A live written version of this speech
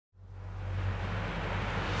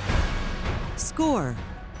Score,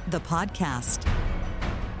 the podcast.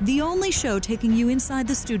 The only show taking you inside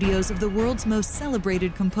the studios of the world's most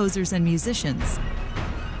celebrated composers and musicians.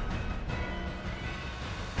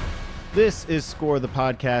 This is Score, the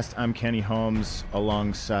podcast. I'm Kenny Holmes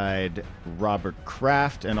alongside Robert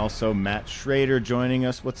Kraft and also Matt Schrader joining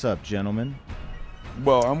us. What's up, gentlemen?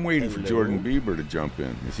 Well, I'm waiting for Jordan Bieber to jump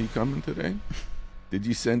in. Is he coming today? Did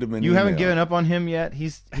you send him an email? You haven't given up on him yet?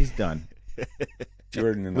 He's done.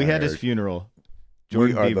 Jordan and we had his funeral.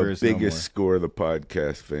 Jordan Bieber is the biggest Score the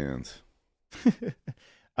podcast fans.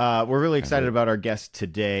 We're really excited about our guest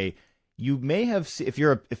today. You may have, if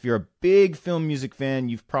you're a big film music fan,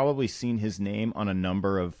 you've probably seen his name on a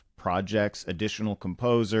number of projects, additional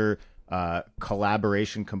composer,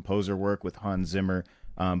 collaboration composer work with Hans Zimmer.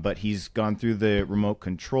 But he's gone through the remote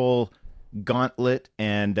control gauntlet,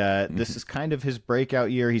 and this is kind of his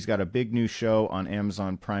breakout year. He's got a big new show on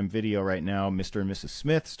Amazon Prime Video right now, Mr. and Mrs.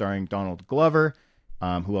 Smith, starring Donald Glover,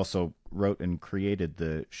 who also wrote and created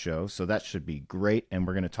the show. So that should be great, and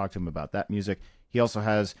we're going to talk to him about that music. He also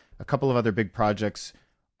has a couple of other big projects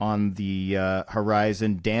on the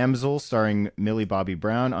horizon. Damsel, starring Millie Bobby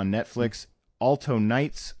Brown on Netflix. Alto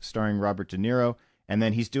Nights, starring Robert De Niro. And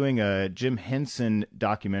then he's doing a Jim Henson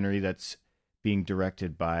documentary that's being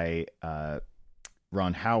directed by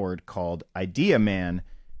Ron Howard called Idea Man,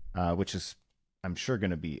 which is, I'm sure,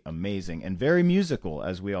 going to be amazing and very musical.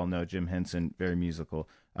 As we all know, Jim Henson, very musical.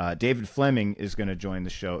 David Fleming is going to join the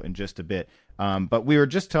show in just a bit. But we were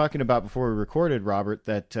just talking about before we recorded, Robert,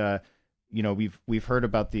 that we've heard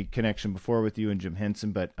about the connection before with you and Jim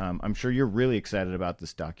Henson, but I'm sure you're really excited about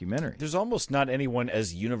this documentary. There's almost not anyone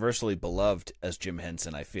as universally beloved as Jim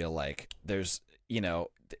Henson. I feel like there's,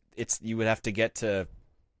 you would have to get to,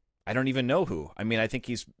 I don't even know who. I mean, I think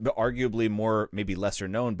he's arguably more, maybe lesser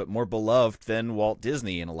known, but more beloved than Walt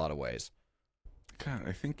Disney in a lot of ways. God,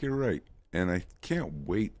 I think you're right. And I can't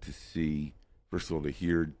wait to see, first of all, to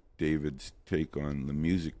hear David's take on the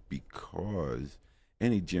music, because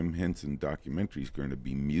any Jim Henson documentary is going to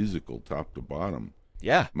be musical top to bottom.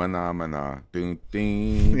 Yeah. Mana, mana, ding,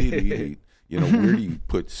 ding, ding. Where do you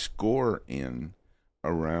put score in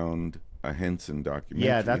around a Henson documentary?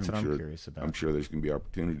 Yeah, that's what I'm curious about. I'm sure there's going to be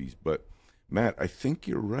opportunities. But, Matt, I think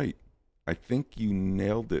you're right. I think you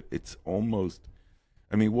nailed it. It's almost,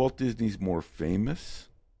 Walt Disney's more famous.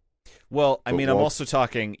 Well, I'm also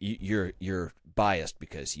talking, you're biased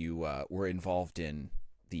because you were involved in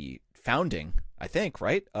the founding, I think,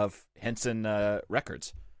 right, of Henson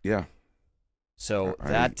Records. Yeah. So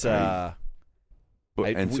I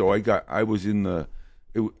was in the.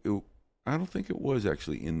 I don't think it was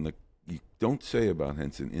actually in the. You don't say about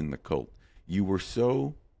Henson in the cult. You were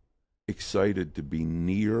so excited to be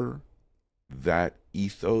near that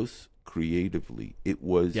ethos creatively. It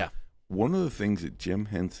was one of the things that Jim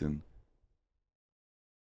Henson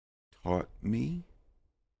taught me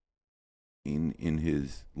in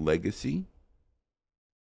his legacy,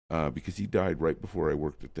 because he died right before I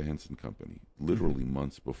worked at the Henson Company, literally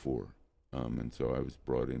months before, and so I was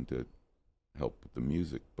brought in to help with the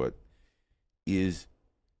music. But he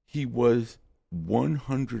was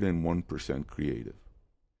 101% creative,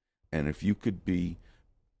 and if you could be,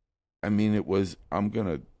 it was, I'm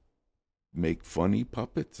gonna make funny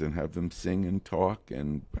puppets and have them sing and talk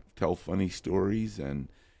and tell funny stories, and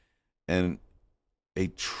a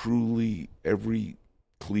truly, every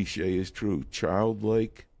cliche is true,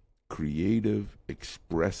 childlike, creative,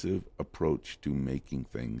 expressive approach to making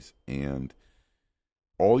things. And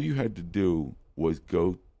all you had to do was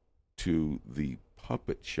go to the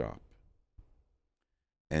puppet shop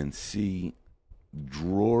and see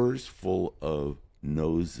drawers full of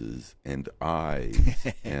noses and eyes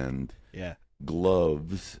and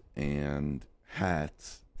gloves and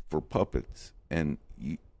hats for puppets.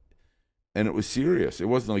 And it was serious. It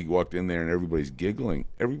wasn't like you walked in there and everybody's giggling.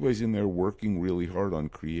 Everybody's in there working really hard on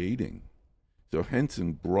creating. So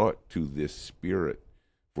Henson brought to this spirit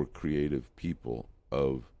for creative people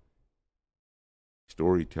of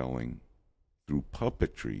storytelling through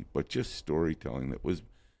puppetry, but just storytelling that was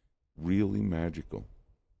really magical.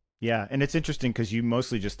 Yeah, and it's interesting because you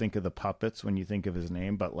mostly just think of the puppets when you think of his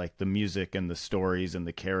name, but like the music and the stories and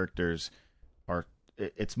the characters are,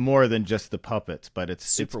 it's more than just the puppets, but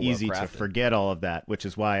it's easy to forget all of that, which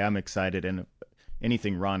is why I'm excited. And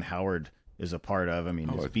anything Ron Howard is a part of, his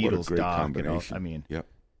Beatles doc, and all,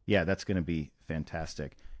 yeah, that's going to be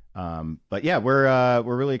fantastic. But yeah, we're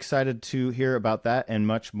really excited to hear about that and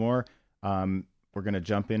much more. We're going to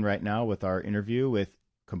jump in right now with our interview with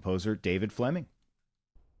composer David Fleming.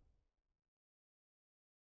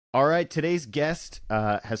 All right, today's guest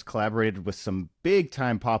has collaborated with some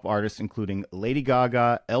big-time pop artists, including Lady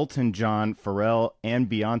Gaga, Elton John, Pharrell, and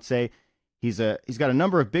Beyonce. He's got a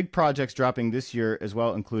number of big projects dropping this year as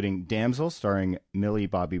well, including Damsel, starring Millie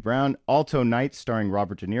Bobby Brown, Alto Nights, starring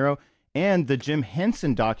Robert De Niro, and the Jim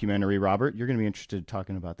Henson documentary, Robert. You're going to be interested in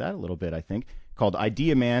talking about that a little bit, I think, called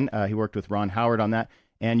Idea Man. He worked with Ron Howard on that.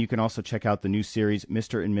 And you can also check out the new series,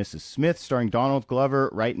 Mr. and Mrs. Smith, starring Donald Glover,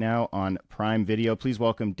 right now on Prime Video. Please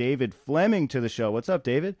welcome David Fleming to the show. What's up,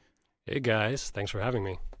 David? Hey, guys. Thanks for having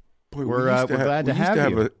me. Boy, we're glad to have you. We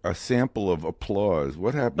used to have a sample of applause.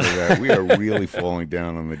 What happened to that? We are really falling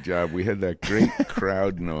down on the job. We had that great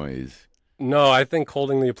crowd noise. No, I think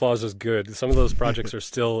holding the applause is good. Some of those projects are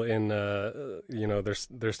still in,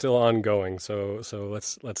 they're still ongoing. So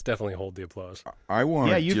let's definitely hold the applause. I want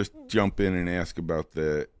to just jump in and ask about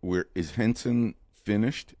is Henson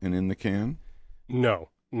finished and in the can? No.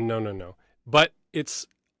 But it's,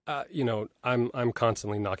 I'm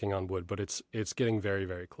constantly knocking on wood, but it's getting very,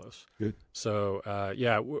 very close. Good. So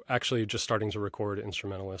we're actually just starting to record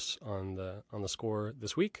instrumentalists on the score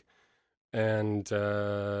this week. And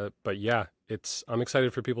but yeah, I'm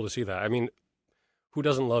excited for people to see that. I mean, who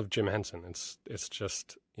doesn't love Jim Henson? It's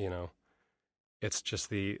just it's just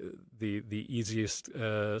the easiest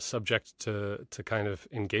subject to kind of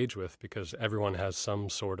engage with, because everyone has some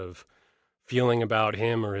sort of feeling about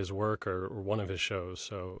him or his work or one of his shows.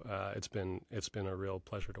 So it's been a real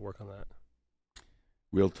pleasure to work on that.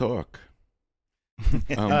 We'll talk.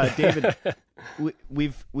 David,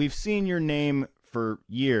 we've seen your name for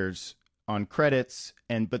years on credits,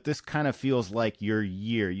 but this kind of feels like your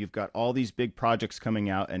year. You've got all these big projects coming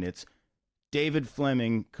out, and it's David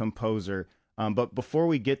Fleming, composer. But before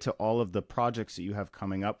we get to all of the projects that you have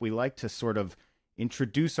coming up, we like to sort of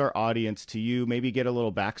introduce our audience to you, maybe get a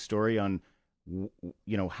little backstory on,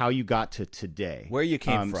 how you got to today, where you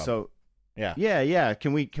came from. So, yeah.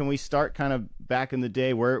 Can we start kind of back in the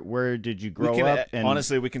day? Where did you grow up? And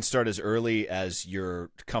honestly, we can start as early as you're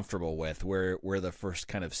comfortable with. Where the first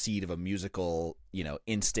kind of seed of a musical,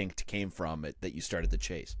 instinct came from that you started to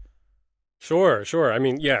chase. Sure. I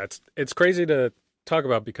mean, yeah, it's crazy to talk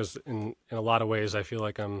about, because in a lot of ways I feel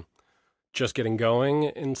like I'm just getting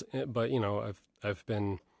going. But I've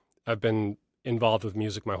been involved with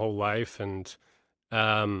music my whole life, and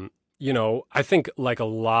I think like a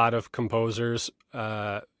lot of composers,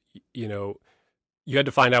 you had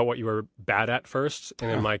to find out what you were bad at first.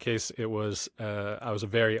 And in my case, it was, I was a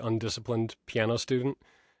very undisciplined piano student.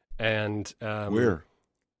 And where?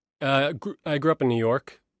 I grew up in New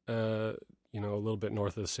York, a little bit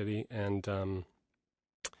north of the city. And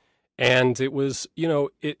it was,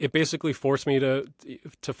 it basically forced me to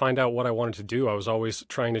find out what I wanted to do. I was always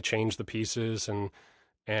trying to change the pieces and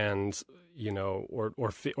or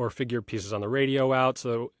figure pieces on the radio out.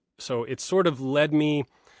 So it sort of led me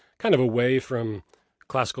kind of away from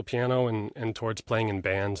classical piano and towards playing in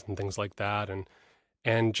bands and things like that,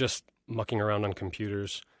 and just mucking around on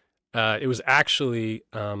computers. It was actually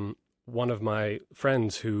one of my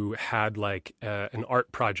friends who had like an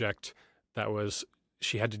art project that was,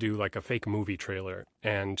 she had to do like a fake movie trailer,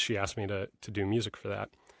 and she asked me to do music for that.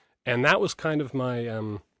 And that was kind of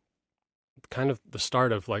my kind of the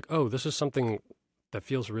start of like, oh, this is something that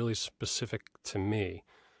feels really specific to me.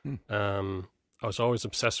 I was always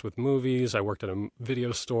obsessed with movies. I worked at a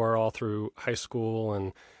video store all through high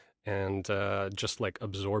school, and just like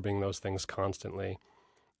absorbing those things constantly.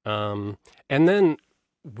 And then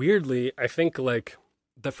weirdly, I think like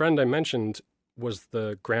the friend I mentioned was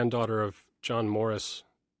the granddaughter of John Morris,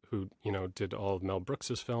 who, did all of Mel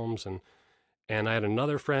Brooks's films. And I had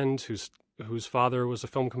another friend whose father was a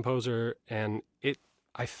film composer, and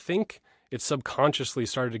I think it subconsciously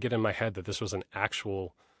started to get in my head that this was an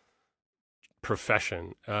actual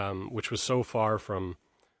profession, which was so far from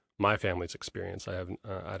my family's experience. I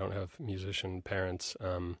don't have musician parents,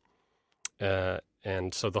 and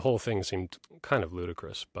so the whole thing seemed kind of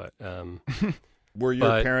ludicrous. But were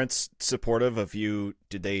your parents supportive of you?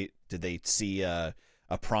 Did they see a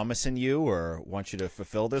promise in you, or want you to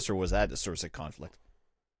fulfill this, or was that a source of conflict?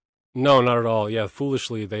 No, not at all. Yeah,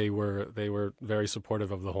 foolishly, they were very supportive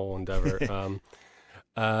of the whole endeavor.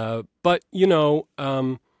 But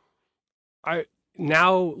I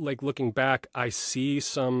now, like, looking back, I see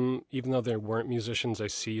some, even though they weren't musicians, I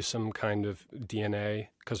see some kind of DNA,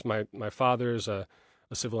 because my father is a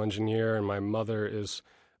civil engineer and my mother is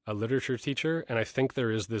a literature teacher, and I think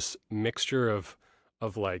there is this mixture of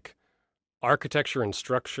like architecture and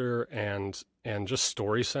structure and just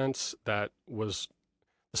story sense that was.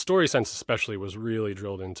 The story sense, especially, was really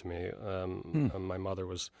drilled into me. My mother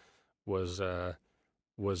was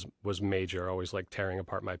was major. Always like tearing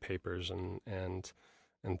apart my papers and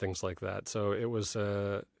things like that. So it was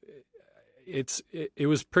it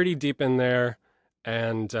was pretty deep in there,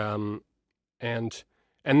 and then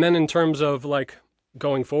in terms of like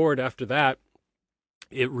going forward after that,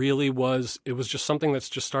 it was just something that's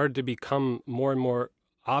just started to become more and more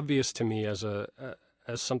obvious to me as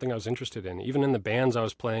something I was interested in. Even in the bands I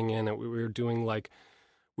was playing in, we were doing like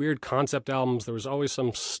weird concept albums. There was always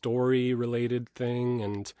some story related thing,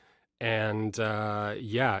 and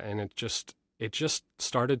it just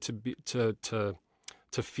started to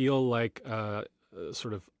feel like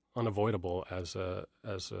sort of unavoidable as a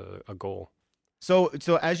goal. So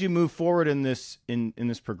as you move forward in this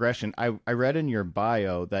progression, I read in your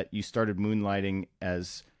bio that you started moonlighting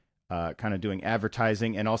as kind of doing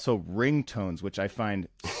advertising and also ringtones, which I find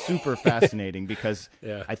super fascinating because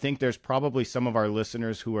I think there's probably some of our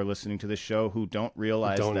listeners who are listening to this show who don't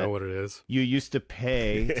realize don't know what it is. You used to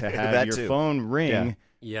pay to have your phone ring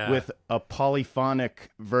with a polyphonic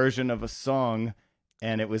version of a song,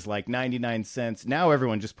 and it was like 99 cents. Now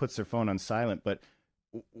everyone just puts their phone on silent, but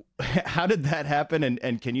how did that happen?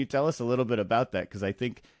 And can you tell us a little bit about that? Because I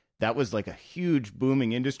think that was like a huge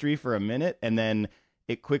booming industry for a minute, and then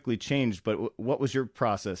it quickly changed. But what was your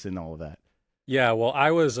process in all of that? Yeah, well,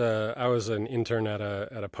 I was an intern at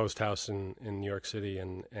a post house in New York City,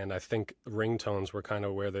 and I think ringtones were kind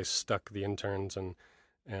of where they stuck the interns and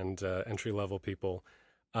entry level people,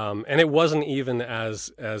 and it wasn't even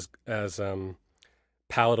as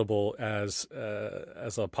palatable as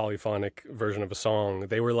a polyphonic version of a song.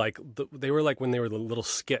 They were like when they were the little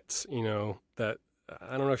skits, that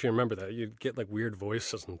I don't know if you remember that. You'd get like weird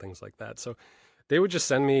voices and things like that. So they would just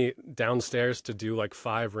send me downstairs to do like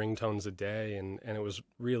 5 ringtones a day, and it was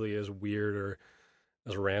really as weird or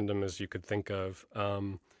as random as you could think of.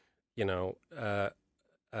 The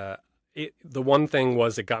one thing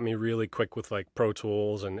was it got me really quick with like Pro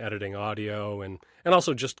Tools and editing audio and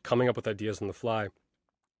also just coming up with ideas on the fly.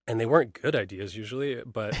 And they weren't good ideas usually,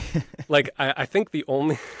 but like I think the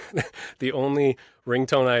only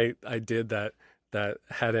ringtone I did that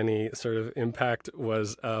had any sort of impact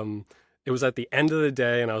was it was at the end of the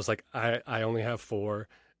day, and I was like, I only have 4,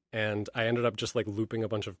 and I ended up just like looping a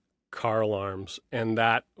bunch of car alarms, and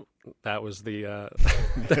that was the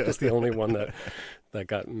that was the only one that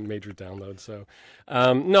got major downloads. So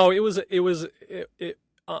no, it was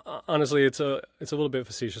honestly it's a little bit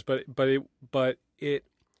facetious, but it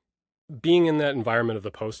being in that environment of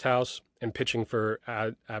the post house and pitching for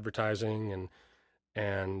advertising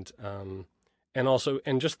and also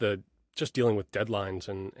just dealing with deadlines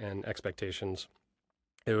and expectations,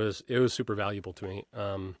 it was super valuable to me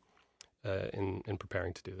in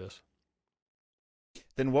preparing to do this.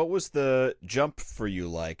 Then what was the jump for you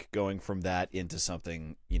like going from that into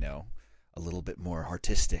something, a little bit more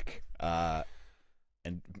artistic,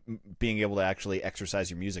 and being able to actually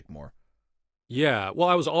exercise your music more? Yeah, well,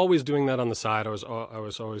 I was always doing that on the side. I was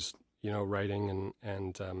always, writing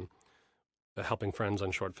and helping friends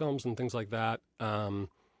on short films and things like that.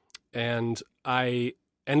 And I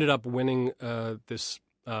ended up winning this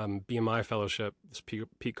BMI fellowship, this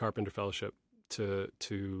Pete Carpenter fellowship, to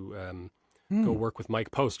go work with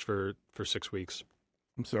Mike Post for 6 weeks.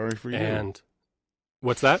 I'm sorry for you. And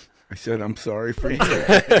what's that? I said I'm sorry for you,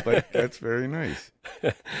 but that's very nice.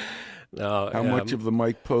 No, how much of the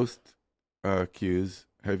Mike Post cues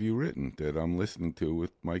have you written that I'm listening to with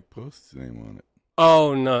Mike Post's name on it?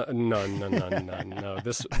 Oh no!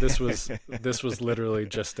 This was literally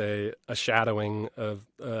just a shadowing of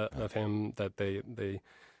him that they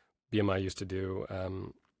BMI used to do,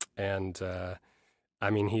 and I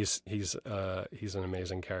mean he's an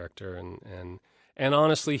amazing character, and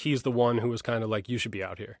honestly he's the one who was kind of like, you should be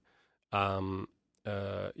out here. I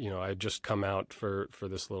had just come out for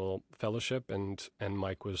this little fellowship, and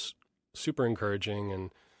Mike was super encouraging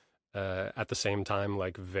and at the same time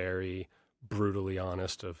like very brutally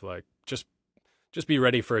honest of like just be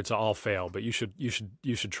ready for it to all fail, but you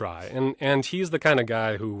should try. And he's the kind of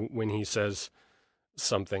guy who, when he says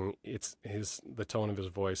something, it's the tone of his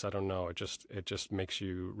voice, I don't know, it just makes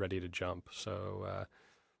you ready to jump. So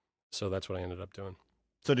that's what I ended up doing.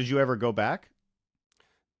 So did you ever go back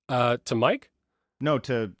to Mike? No,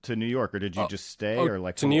 to New York, or did you just stay, or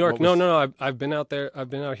like to New York? No. I've been out there.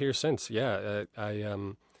 I've been out here since. Yeah,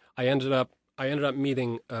 I ended up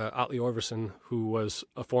meeting Atli Orvarsson, who was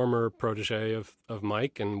a former protege of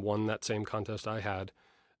Mike and won that same contest I had,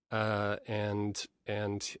 and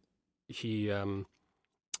he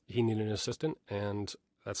needed an assistant, and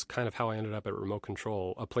that's kind of how I ended up at Remote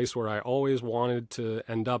Control, a place where I always wanted to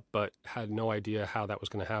end up, but had no idea how that was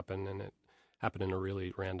going to happen, and it happened in a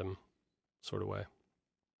really random sort of way.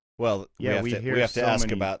 Well, Yeah, we hear have to so ask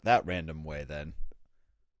many... about that random way then.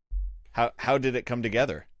 How did it come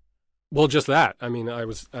together? Well, just that. I mean,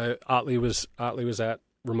 Atli was at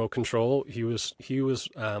remote control. He was he was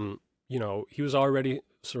already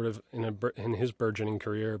sort of in his burgeoning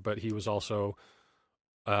career, but he was also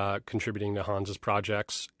contributing to Hans's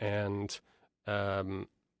projects, and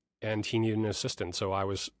he needed an assistant. So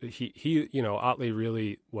Atli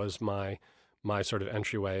really was my sort of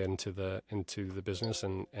entryway into the business,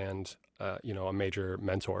 and a major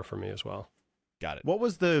mentor for me as well. Got it. What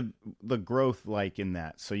was the growth like in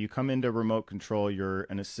that? So you come into remote control, you're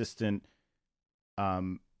an assistant,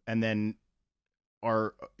 and then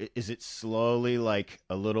is it slowly like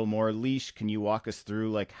a little more leash? Can you walk us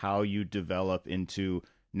through like how you develop into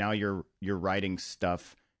now you're writing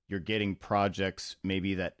stuff, you're getting projects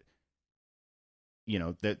maybe that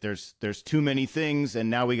that there's too many things, and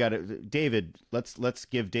now we got to David, let's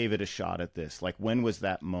give David a shot at this. Like, when was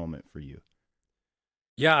that moment for you?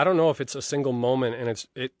 Yeah, I don't know if it's a single moment, and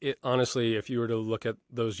it honestly, if you were to look at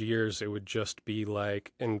those years, it would just be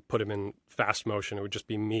like, and put them in fast motion, it would just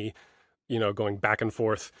be me, going back and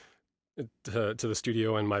forth to the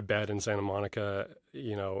studio and my bed in Santa Monica,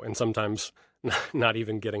 and sometimes not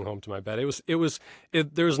even getting home to my bed.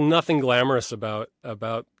 There's nothing glamorous about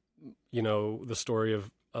the story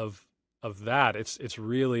of that. It's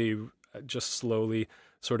really just slowly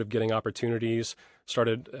sort of getting opportunities.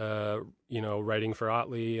 Started, writing for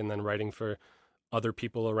Atli, and then writing for other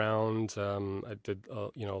people around. I did,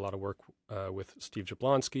 a lot of work with Steve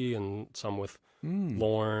Jablonsky, and some with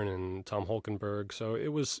Lorne and Tom Holkenberg. So it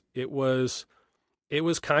was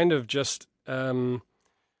kind of just, it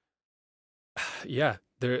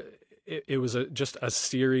was just a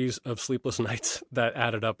series of sleepless nights that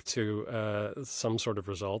added up to some sort of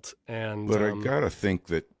result. But I gotta think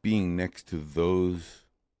that being next to those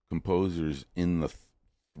composers in the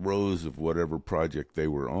throes of whatever project they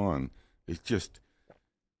were on, it's just,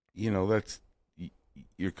 that's,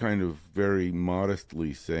 you're kind of very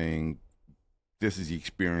modestly saying this is the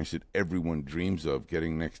experience that everyone dreams of,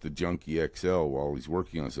 getting next to Junkie XL while he's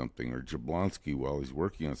working on something, or Jablonsky while he's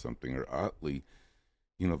working on something, or Atli.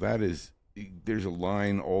 That is, there's a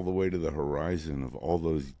line all the way to the horizon of all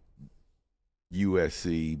those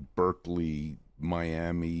USC, Berkeley,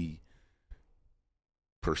 Miami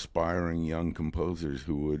perspiring young composers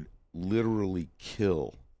who would literally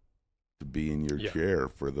kill to be in your chair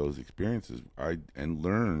for those experiences. And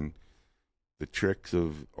learn the tricks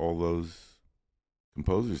of all those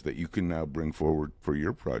composers that you can now bring forward for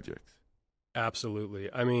your projects. Absolutely.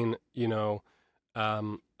 I mean,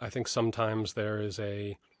 I think sometimes there is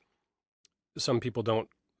some people don't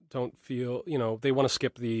feel, they want to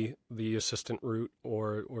skip the assistant route,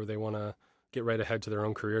 or they want to get right ahead to their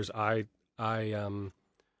own careers. I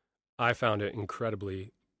found it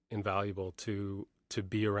incredibly invaluable to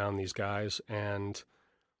be around these guys and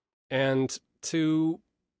to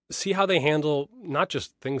see how they handle not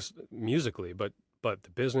just things musically, but the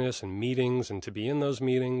business and meetings, and to be in those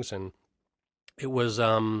meetings. And it was,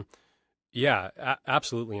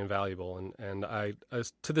 absolutely invaluable. And I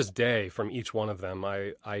to this day, from each one of them,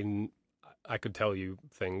 I could tell you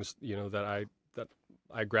things, that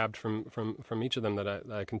I grabbed from each of them that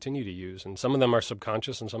I continue to use, and some of them are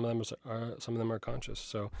subconscious, and some of them are conscious.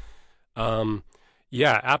 So,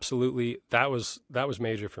 absolutely, that was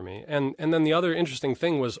major for me. And then the other interesting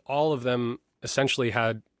thing was all of them essentially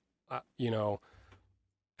had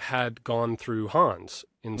gone through Hans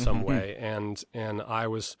in some way, and I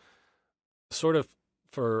was sort of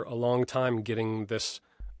for a long time getting this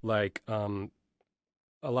like a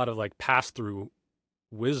lot of like pass through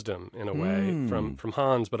wisdom in a way from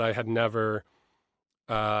Hans, but I had never,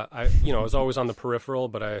 I was always on the peripheral,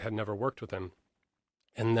 but I had never worked with him.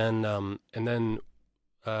 And then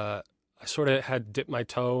I sort of had dipped my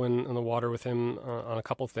toe in the water with him on a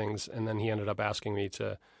couple things, and then he ended up asking me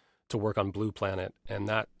to work on Blue Planet, and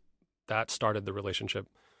that started the relationship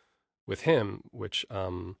with him, which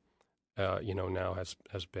now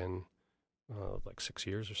has been like 6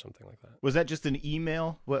 years or something like that. Was that just an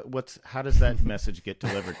email? How does that message get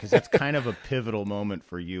delivered? Because that's kind of a pivotal moment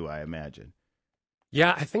for you, I imagine.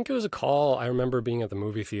 Yeah, I think it was a call. I remember being at the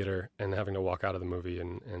movie theater and having to walk out of the movie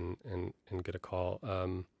and get a call.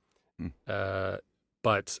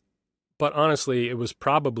 But honestly, it was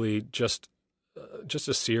probably just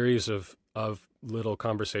a series of little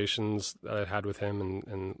conversations that I had with him,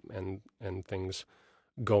 and things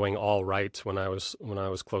going all right when I was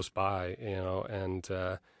close by, and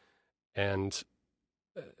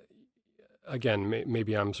again,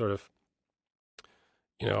 maybe I'm sort of,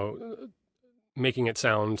 making it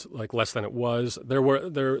sound like less than it was. There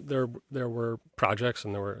were projects,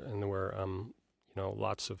 and there were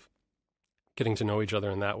lots of getting to know each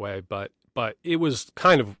other in that way. But it was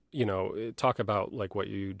kind of, talk about like what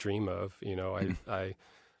you dream of.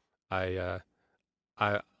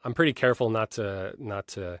 I'm pretty careful not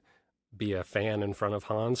to be a fan in front of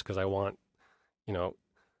Hans, because I want, you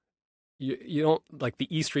don't like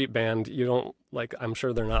the E Street Band. You don't like. I'm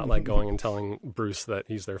sure they're not like going and telling Bruce that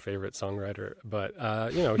he's their favorite songwriter. But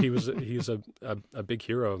he's a big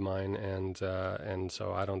hero of mine, and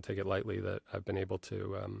so I don't take it lightly that I've been able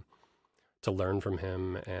to learn from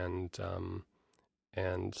him and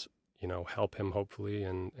help him hopefully,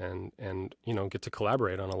 and get to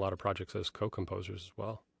collaborate on a lot of projects as co-composers as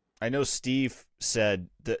well. I know Steve said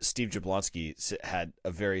that Steve Jablonsky had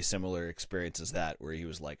a very similar experience as that, where he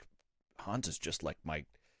was like, Hans is just like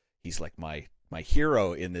he's like my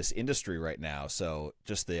hero in this industry right now. So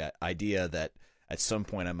just the idea that at some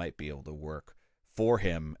point I might be able to work for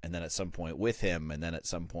him, and then at some point with him, and then at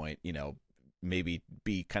some point, maybe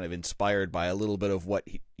be kind of inspired by a little bit of what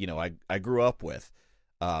I grew up with,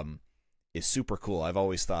 is super cool. I've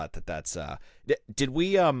always thought that's did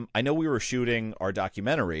we I know we were shooting our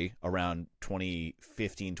documentary around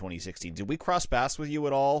 2015, 2016. Did we cross paths with you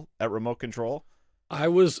at all at Remote Control? I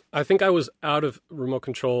think I was out of Remote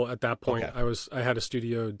Control at that point. Okay. I had a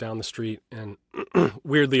studio down the street, and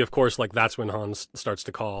weirdly, of course, like that's when Hans starts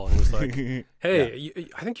to call and is like, "Hey,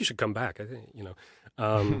 I think you should come back." I think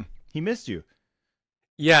he missed you.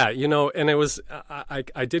 Yeah, and it was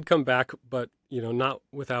I did come back, but not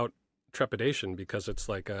without trepidation, because it's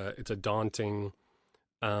like it's a daunting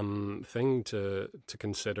thing to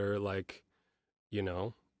consider. Like,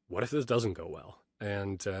 what if this doesn't go well?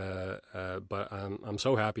 And but I'm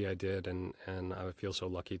so happy I did, and I feel so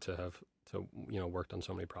lucky to have worked on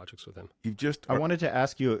so many projects with him. I wanted to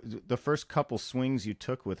ask you, the first couple swings you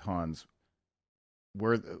took with Hans,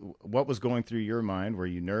 what was going through your mind? Were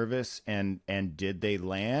you nervous, and did they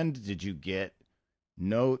land? Did you get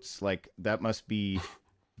notes? Like, that must be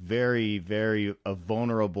very, very a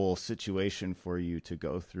vulnerable situation for you to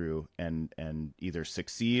go through and either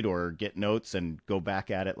succeed or get notes and go back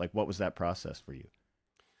at it. Like, what was that process for you?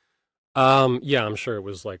 Yeah, I'm sure it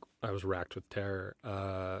was like I was racked with terror.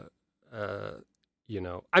 I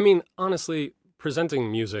mean, honestly,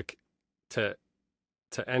 presenting music to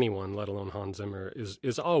anyone, let alone Hans Zimmer,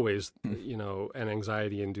 is always, an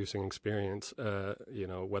anxiety-inducing experience,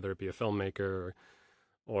 whether it be a filmmaker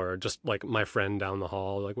or just like my friend down the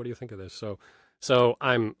hall, like, what do you think of this? So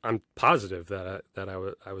I'm positive that I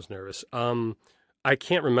was nervous. I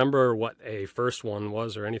can't remember what a first one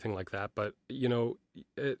was or anything like that, but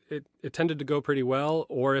it tended to go pretty well.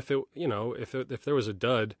 Or if if there was a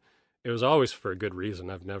dud, it was always for a good reason.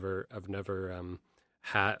 I've never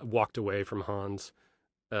walked away from Hans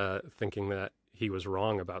thinking that he was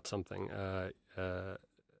wrong about something.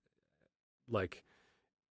 Like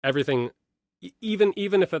everything. Even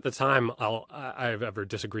if at the time I've ever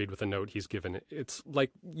disagreed with a note he's given, it's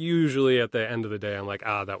like usually at the end of the day I'm like,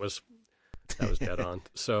 that was dead on.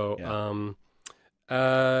 So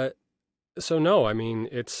so no, I mean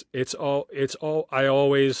it's all I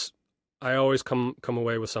always come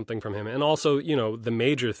away with something from him. And also, the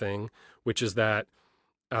major thing, which is that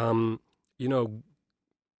good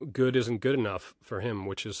isn't good enough for him,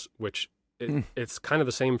 it's kind of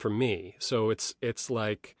the same for me. So it's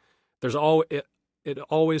like it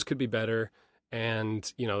always could be better,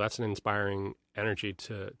 and that's an inspiring energy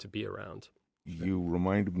to be around. You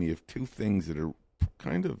reminded me of two things that are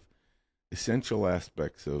kind of essential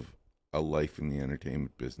aspects of a life in the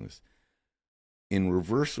entertainment business. In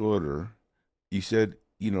reverse order, you said,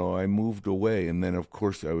 I moved away, and then of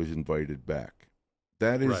course I was invited back.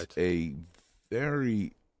 That is right. A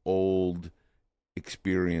very old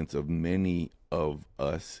experience of many of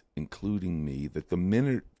us, including me, that the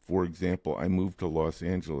minute, for example, I moved to Los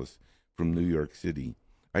Angeles from New York City,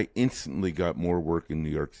 I instantly got more work in New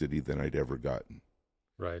York City than I'd ever gotten.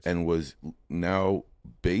 Right. And was now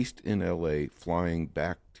based in LA, flying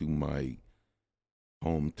back to my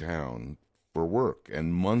hometown for work,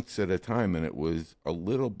 and months at a time. And it was a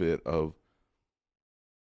little bit of,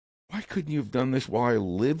 why couldn't you have done this while I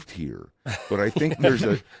lived here? But I think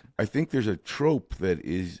there's a trope that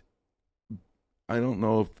is, I don't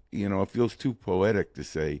know if, it feels too poetic to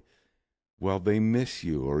say, well, they miss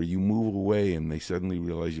you, or you move away and they suddenly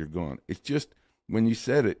realize you're gone. It's just, when you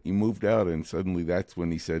said it, you moved out, and suddenly that's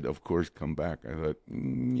when he said, of course, come back. I thought,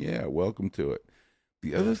 yeah, welcome to it.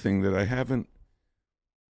 The other thing that I haven't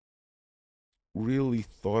really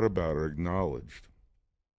thought about or acknowledged,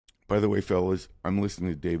 By the way, fellas, I'm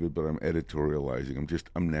listening to David, but I'm editorializing.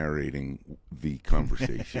 I'm narrating the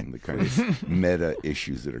conversation, the kind of meta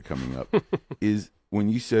issues that are coming up. Is when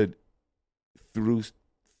you said through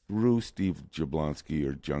Steve Jablonsky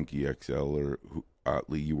or Junkie XL or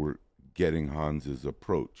Atli, you were getting Hans's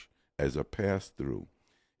approach as a pass-through.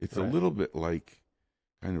 It's a little bit like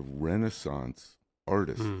kind of Renaissance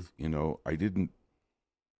artists. You know, I didn't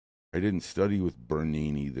study with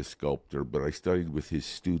Bernini, the sculptor, but I studied with his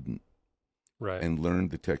student and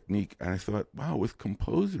learned the technique. And I thought, wow, with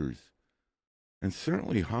composers, and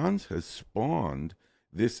certainly Hans has spawned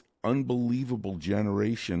this unbelievable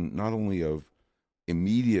generation, not only of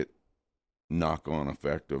immediate knock-on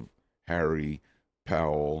effect of Harry,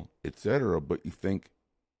 Powell, etc., but you think,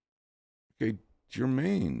 okay,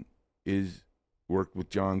 Jermaine worked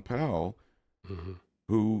with John Powell,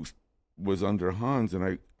 who was under Hans,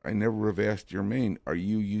 and I never have asked Jermaine, are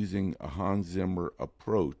you using a Hans Zimmer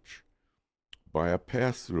approach by a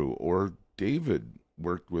pass-through? Or David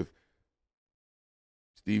worked with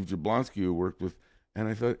Steve Jablonsky, who worked with, and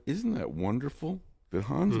I thought, isn't that wonderful that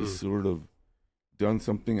Hans has sort of done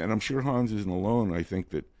something? And I'm sure Hans isn't alone. I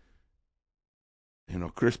think that, you know,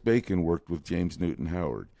 Chris Bacon worked with James Newton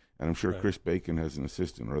Howard, and I'm sure Chris Bacon has an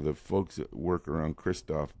assistant, or the folks that work around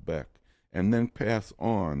Christoph Beck, and then pass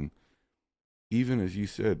on, even as you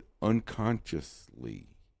said, unconsciously,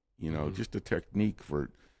 you know, just a technique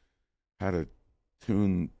for how to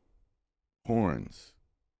tune horns.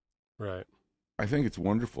 Right. I think it's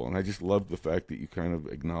wonderful, and I just love the fact that you kind of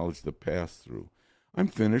acknowledge the pass-through. I'm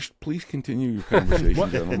finished. Please continue your conversation,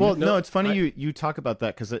 gentlemen. Well, no, it's funny you talk about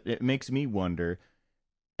that, because it makes me wonder,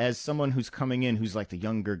 as someone who's coming in, who's like the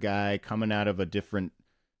younger guy, coming out of a different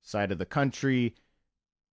side of the country,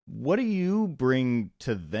 what do you bring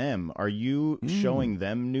to them? Are you showing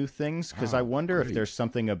them new things? Because I wonder if there's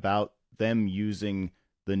something about them using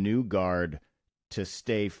the new guard to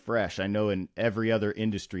stay fresh. I know in every other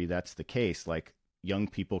industry that's the case. Like, young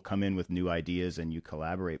people come in with new ideas and you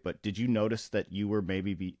collaborate. But did you notice that you were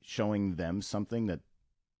maybe showing them something that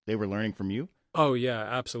they were learning from you? Oh, yeah,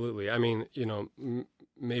 absolutely. I mean, you know,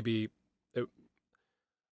 maybe...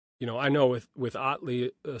 You know, I know with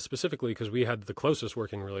Atli specifically, because we had the closest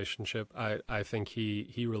working relationship, I think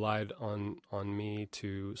he relied on me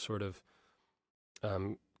to sort of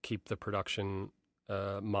keep the production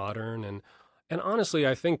modern. And honestly,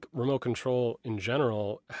 I think remote control in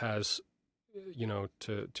general has, you know,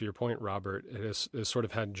 to your point, Robert, it has sort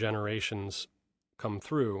of had generations come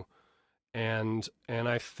through. And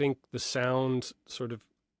I think the sound sort of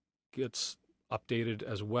gets updated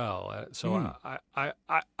as well. So I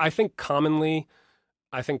think commonly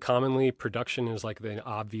production is like the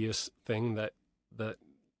obvious thing that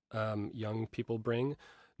young people bring,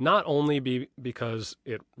 not only because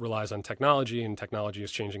it relies on technology and technology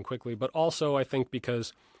is changing quickly, but also I think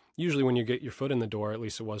because usually when you get your foot in the door, at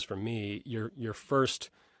least it was for me, your first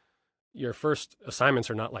assignments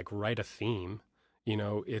are not like write a theme. You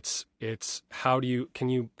know, it's how can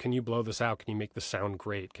you blow this out? Can you make this sound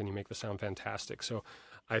great? Can you make this sound fantastic? So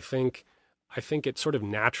I think it sort of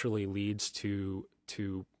naturally leads to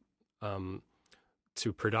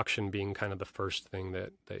production being kind of the first thing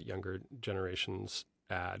that younger generations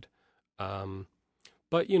add.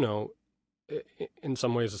 But you know, in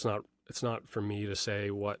some ways it's not for me to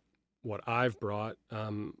say what I've brought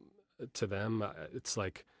to them. It's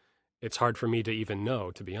like, it's hard for me to even know,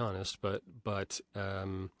 to be honest. But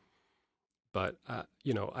you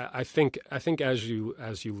know, I think as you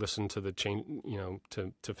listen to the change, you know,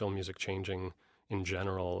 to film music changing in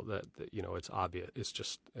general, that you know, it's obvious. It's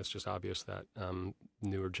just obvious that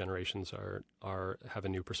newer generations have a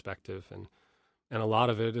new perspective, and a lot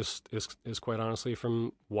of it is quite honestly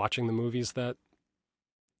from watching the movies that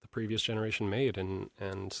the previous generation made, and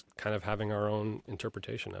kind of having our own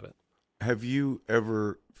interpretation of it. Have you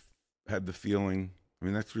ever had the feeling, I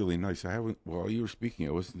mean, that's really nice. I haven't, while you were speaking,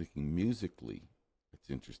 I wasn't thinking musically. It's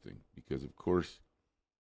interesting because, of course,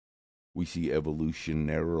 we see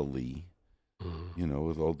evolutionarily, you know,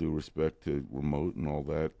 with all due respect to remote and all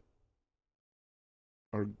that,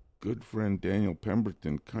 our good friend Daniel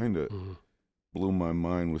Pemberton kind of blew my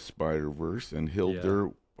mind with Spider-Verse, and Hilder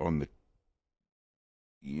on the,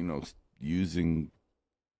 you know, using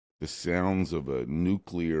the sounds of a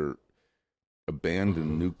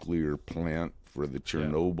abandoned nuclear plant for the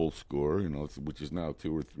Chernobyl score, you know, which is now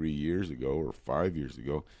 2 or 3 years ago or 5 years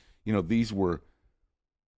ago. You know, these were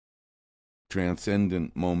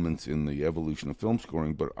transcendent moments in the evolution of film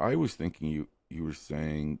scoring. But I was thinking you were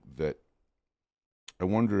saying that I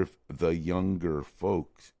wonder if the younger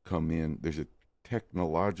folks come in, there's a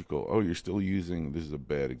technological, you're still using, this is a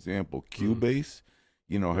bad example, Cubase.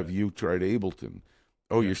 Have you tried Ableton?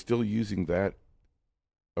 Oh, you're still using that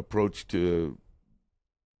approach to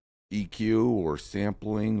EQ or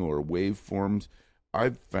sampling or waveforms.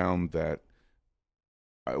 I've found that,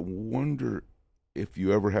 I wonder if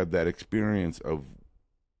you ever had that experience of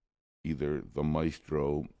either the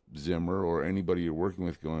maestro Zimmer or anybody you're working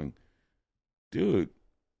with going, dude,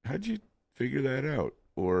 how'd you figure that out?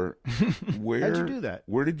 Or where how'd you do that?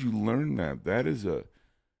 Where did you learn that? That is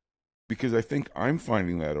because I think I'm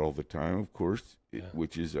finding that all the time, of course,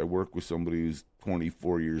 which is I work with somebody who's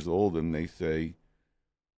 24 years old and I say,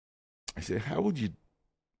 how would you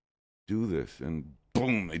do this? And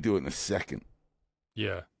boom, they do it in a second.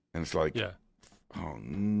 Yeah. And it's like,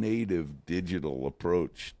 native digital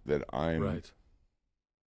approach that I'm. Right.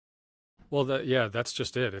 Well, that's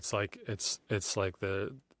just it. It's like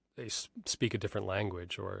they speak a different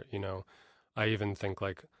language, or I even think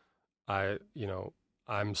like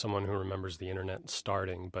I'm someone who remembers the internet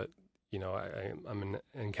starting, but I'm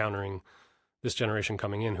encountering this generation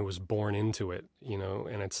coming in who was born into it,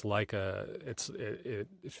 and it's like it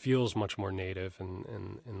feels much more native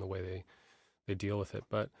in the way they deal with it.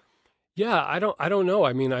 But yeah, I don't know.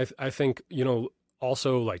 I mean, I think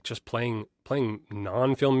also like just playing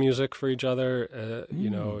non-film music for each other,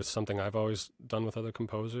 is something I've always done with other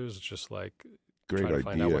composers. It's just like try to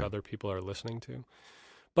find out what other people are listening to.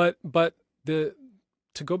 But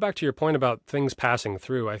to go back to your point about things passing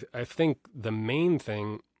through, I think the main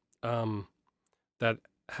thing that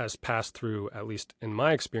has passed through, at least in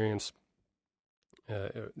my experience,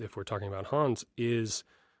 if we're talking about Hans, is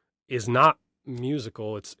not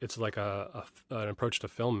musical. It's like an approach to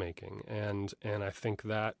filmmaking, and I think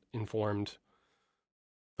that informed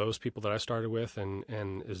those people that I started with,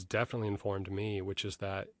 and is definitely informed me, which is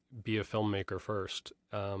that be a filmmaker first,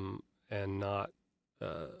 and not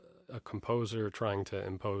a composer trying to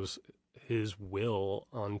impose his will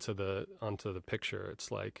onto the picture.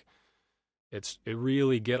 It's like it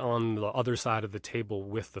really get on the other side of the table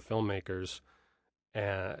with the filmmakers,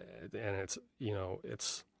 and it's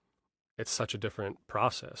it's such a different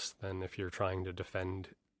process than if you're trying to defend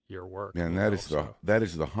your work. And that is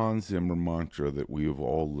the Hans Zimmer mantra that we have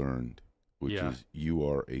all learned, which is you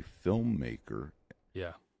are a filmmaker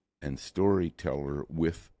and storyteller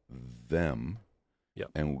with them.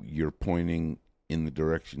 Yep. And you're pointing in the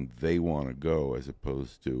direction they want to go, as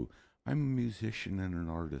opposed to, I'm a musician and an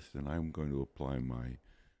artist, and I'm going to apply my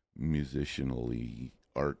musicianally,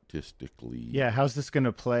 artistically. Yeah, how's this going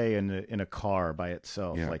to play in a car by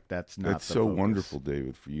itself? Yeah. Like that's not. It's the so focus. wonderful,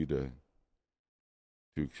 David, for you to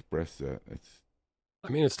express that. I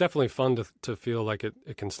mean, it's definitely fun to feel like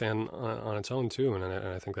it can stand on its own too, and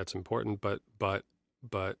I think that's important. But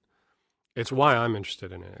it's why I'm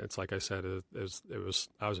interested in it. It's like I said,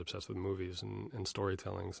 I was obsessed with movies and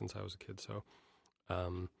storytelling since I was a kid. So,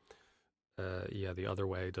 the other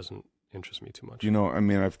way doesn't interest me too much. I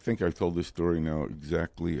mean, I think I've told this story now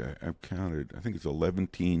exactly. I've counted. I think it's 11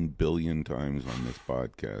 billion times on this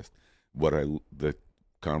podcast. The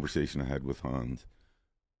conversation I had with Hans,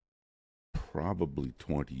 probably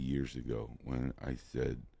 20 years ago, when I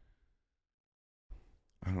said,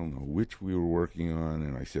 I don't know which we were working on,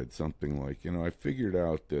 and I said something like, I figured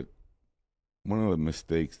out that one of the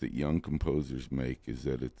mistakes that young composers make is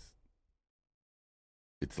that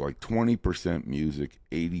it's like 20% music,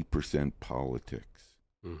 80% politics.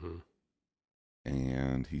 Mm-hmm.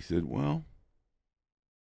 And he said, well,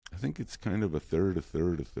 I think it's kind of a third.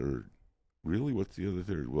 Really, what's the other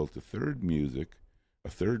third? Well, it's a third music, a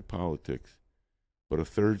third politics, but a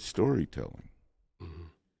third storytelling. Mm-hmm.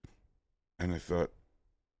 And I thought,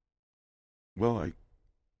 well,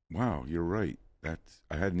 wow, you're right. I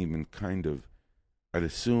hadn't even I'd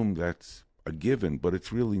assumed that's a given, but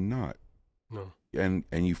it's really not. No. And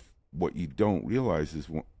what you don't realize is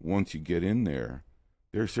once you get in there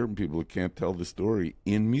are certain people who can't tell the story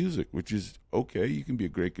in music, which is okay. You can be a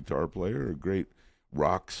great guitar player or a great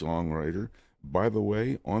rock songwriter. By the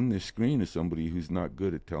way, on this screen is somebody who's not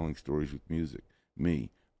good at telling stories with music. Me.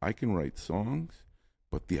 I can write songs,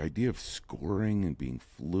 but the idea of scoring and being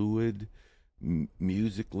fluid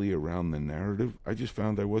musically around the narrative, I just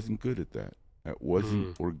found I wasn't good at that. That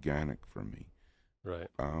wasn't organic for me. Right.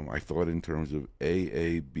 I thought in terms of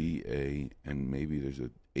A, B, A, and maybe there's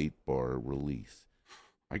a 8-bar release.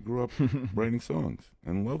 I grew up writing songs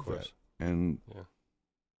and loved that. And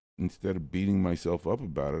instead of beating myself up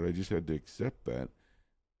about it, I just had to accept that.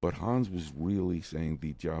 But Hans was really saying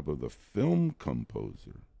the job of the film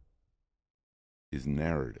composer is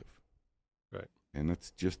narrative. Right. And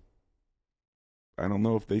that's just, I don't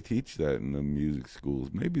know if they teach that in the music schools.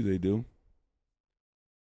 Maybe they do.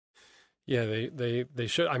 Yeah, they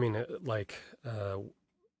should. I mean,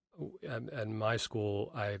 at my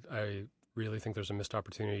school, I really think there's a missed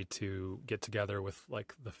opportunity to get together with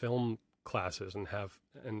like the film classes and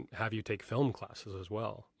have you take film classes as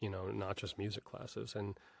well, not just music classes.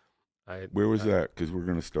 And where was that? Because we're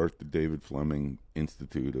going to start the David Fleming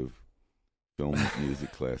Institute of Film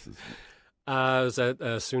Music classes. I was at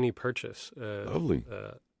SUNY Purchase. Lovely.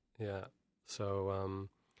 Yeah. So,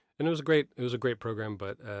 and it was a great program,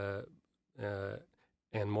 but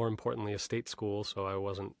and more importantly, a state school. So I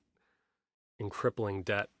wasn't in crippling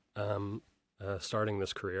debt starting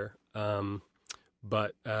this career.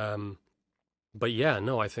 But yeah,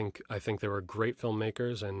 no, I think they were great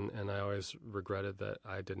filmmakers, and I always regretted that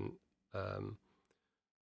I didn't,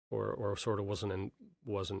 or sort of wasn't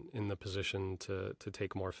in the position to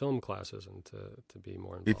take more film classes and to be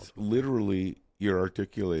more involved. It's literally, you're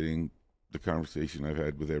articulating the conversation I've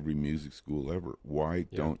had with every music school ever. Why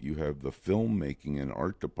don't you have the filmmaking and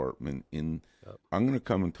art department in? Yep. I'm going to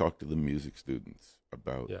come and talk to the music students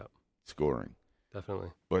about scoring.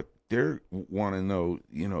 Definitely. But they want to know,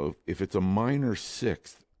 if it's a minor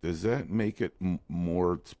sixth, does that make it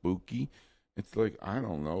more spooky? It's like, I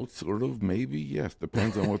don't know, sort of, maybe, yes,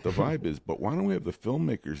 depends on what the vibe is. But why don't we have the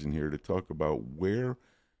filmmakers in here to talk about where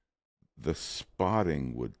the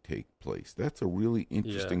spotting would take place? That's a really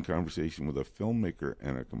interesting conversation with a filmmaker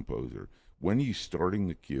and a composer. When are you starting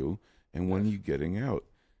the cue and when are you getting out?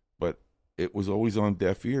 But it was always on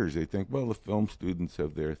deaf ears. They think, well, the film students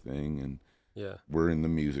have their thing and we're in the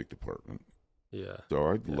music department. Yeah. So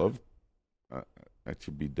I'd love, that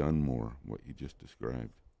should be done more, what you just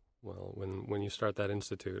described. Well, when you start that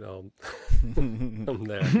institute, I'll I'm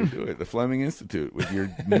there. You do it. The Fleming Institute with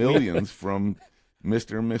your millions from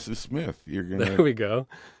Mr. and Mrs. Smith. You're gonna. There we go.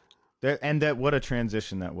 What a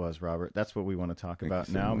transition that was, Robert. That's what we want to talk about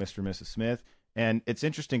now, Mr. and Mrs. Smith. And it's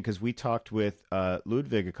interesting because we talked with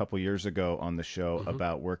Ludwig a couple years ago on the show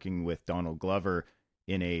about working with Donald Glover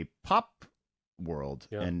in a pop world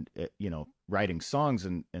and writing songs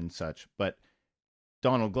and such. But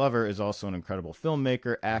Donald Glover is also an incredible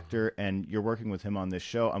filmmaker, actor, and you're working with him on this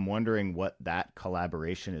show. I'm wondering what that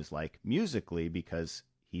collaboration is like musically, because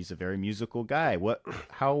he's a very musical guy.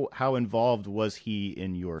 How involved was he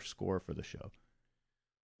in your score for the show?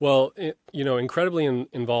 Well, incredibly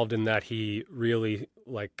involved in that he really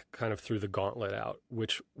kind of threw the gauntlet out,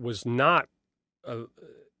 which was not a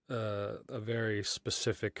very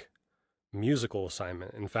specific musical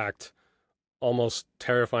assignment. In fact, almost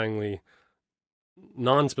terrifyingly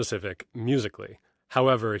non-specific musically.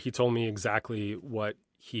 However, he told me exactly what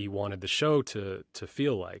he wanted the show to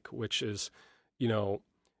feel like, which is,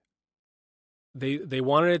 they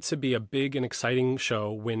wanted it to be a big and exciting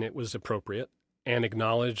show when it was appropriate and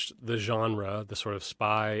acknowledged the genre, the sort of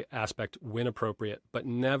spy aspect when appropriate, but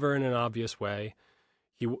never in an obvious way.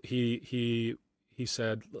 He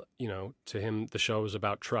said, to him, the show was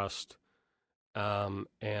about trust.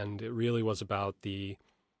 And it really was about the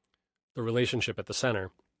relationship at the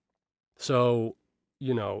center. So,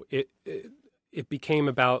 it became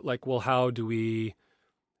about how do we,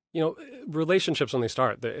 relationships when they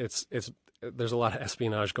start, there's a lot of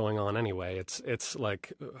espionage going on anyway. It's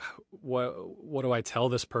like, what do I tell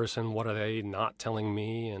this person? What are they not telling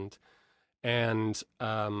me? And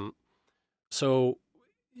so,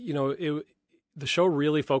 the show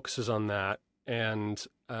really focuses on that. And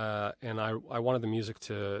I wanted the music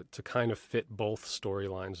to kind of fit both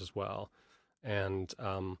storylines as well. And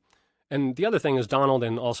the other thing is Donald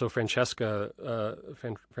and also Francesca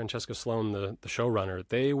Sloan, the showrunner,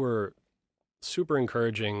 they were super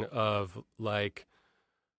encouraging of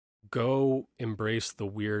go embrace the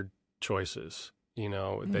weird choices.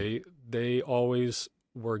 They always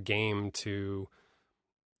were game to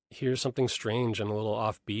hear something strange and a little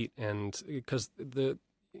offbeat. And because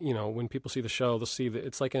when people see the show, they'll see that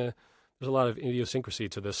it's there's a lot of idiosyncrasy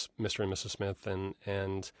to this Mr. and Mrs. Smith,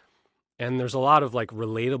 and there's a lot of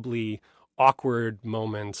relatably awkward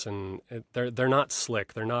moments, and they're not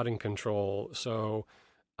slick, they're not in control. So,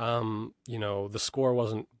 the score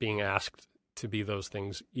wasn't being asked to be those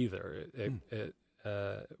things either.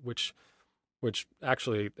 Which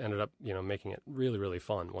actually ended up making it really, really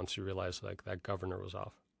fun once you realize that governor was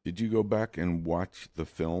off. Did you go back and watch the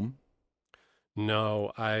film?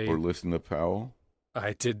 No, or listen to Powell?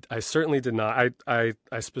 I did. I certainly did not. I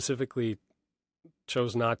specifically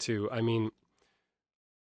chose not to. I mean,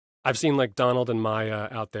 I've seen Donald and Maya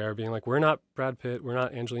out there being we're not Brad Pitt, we're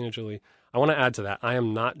not Angelina Jolie. I want to add to that. I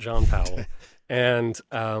am not John Powell. And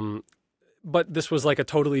but this was a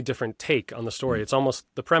totally different take on the story. It's almost,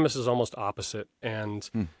 the premise is almost opposite, and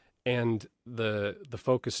the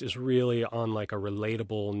focus is really on a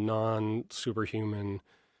relatable, non-superhuman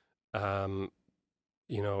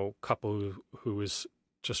couple who is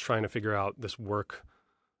just trying to figure out this work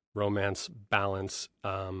romance balance.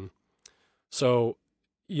 So,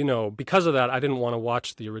 because of that, I didn't want to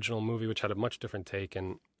watch the original movie, which had a much different take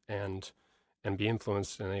and be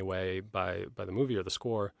influenced in any way by the movie or the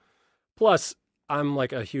score. Plus, I'm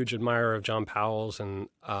like a huge admirer of John Powell's, and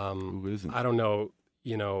Who isn't? I don't know,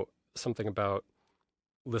 something about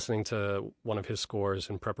listening to one of his scores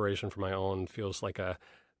in preparation for my own feels like a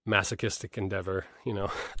masochistic endeavor,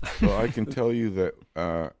 Well, I can tell you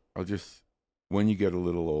that when you get a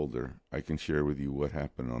little older, I can share with you what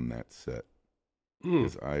happened on that set.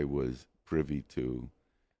 Because I was privy to,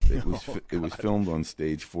 it was filmed on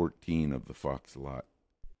stage 14 of the Fox lot.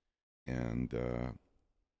 And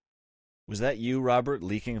was that you, Robert,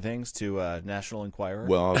 leaking things to National Enquirer?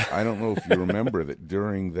 well, I don't know if you remember that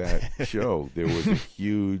during that show there was a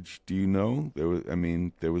huge. Do you know there was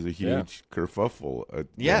a huge kerfuffle, a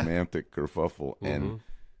romantic kerfuffle, and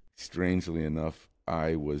strangely enough,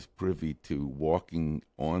 I was privy to walking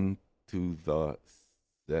onto the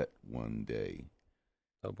set one day.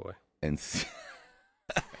 Oh boy! And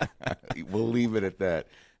we'll leave it at that.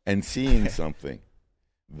 And seeing something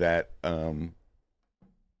that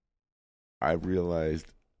I realized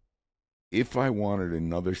if I wanted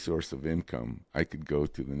another source of income, I could go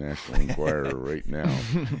to the National Enquirer right now.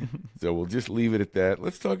 So we'll just leave it at that.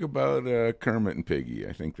 Let's talk about Kermit and Piggy.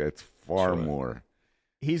 I think that's far more.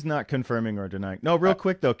 He's not confirming or denying. No, real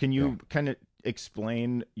quick, though, can you kind of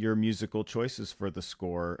explain your musical choices for the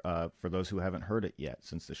score for those who haven't heard it yet,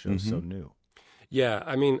 since the show's so new? Yeah,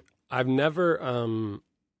 I mean, I've never...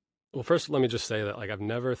 well, first, let me just say that I've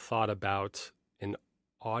never thought about an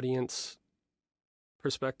audience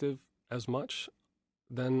perspective as much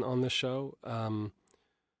than on this show.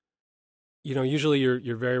 Usually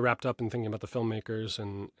you're very wrapped up in thinking about the filmmakers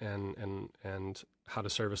and how to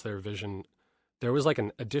service their vision. There was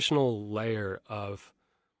an additional layer of,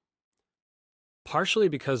 partially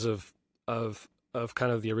because of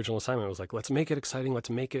kind of the original assignment. It was let's make it exciting, let's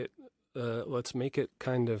make it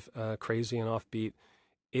kind of crazy and offbeat.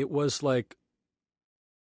 It was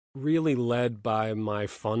really led by my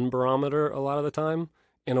fun barometer a lot of the time,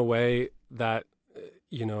 in a way that,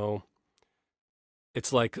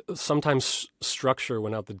 it's sometimes structure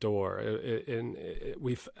went out the door.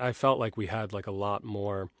 I felt like we had a lot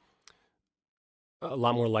more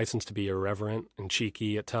license to be irreverent and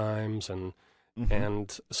cheeky at times. And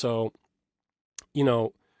so,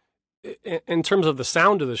 in terms of the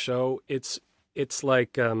sound of the show, it's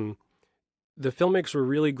the filmmakers were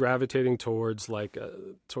really gravitating towards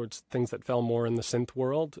towards things that fell more in the synth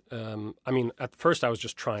world. I mean, at first I was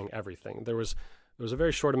just trying everything. There was a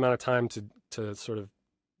very short amount of time to sort of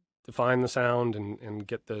define the sound and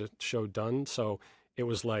get the show done. So it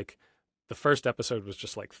was the first episode was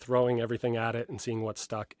just throwing everything at it and seeing what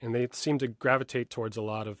stuck. And they seemed to gravitate towards a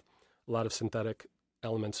lot of synthetic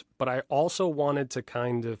elements. But I also wanted to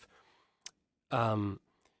kind of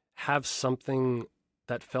have something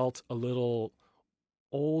that felt a little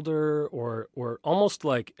older, or almost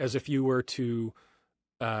as if you were to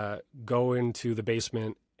go into the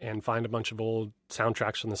basement and find a bunch of old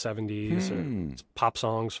soundtracks from the 70s or pop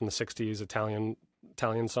songs from the 60s, Italian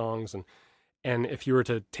songs, and if you were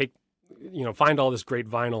to take, find all this great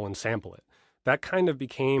vinyl and sample it. That kind of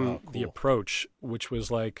became the approach, which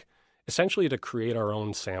was essentially to create our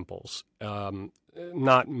own samples.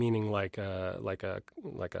 Not meaning like a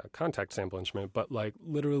contact sample instrument, but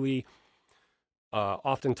literally,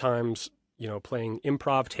 oftentimes, playing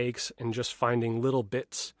improv takes and just finding little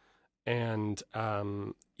bits, and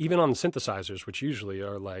even on the synthesizers, which usually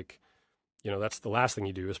are that's the last thing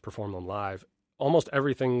you do is perform them live. Almost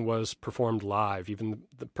everything was performed live, even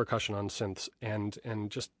the percussion on synths,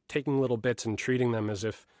 and just taking little bits and treating them as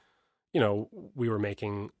if, we were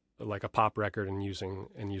making a pop record and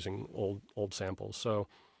using old samples. So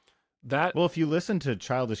that, well, if you listen to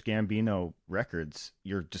Childish Gambino records,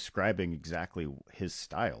 you're describing exactly his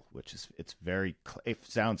style, which is it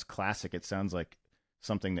sounds classic. It sounds like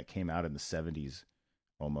something that came out in the 70s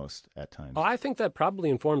almost at times. I think that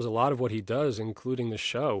probably informs a lot of what he does, including the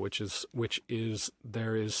show, which is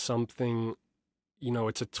there is something,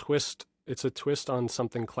 it's a twist on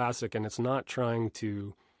something classic, and it's not trying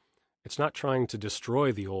to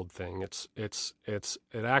destroy the old thing. It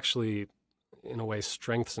actually, in a way,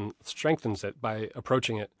 strengthens it by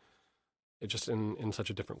approaching it just in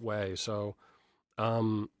such a different way. So,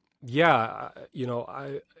 it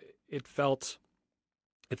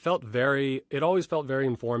always felt very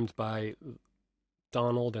informed by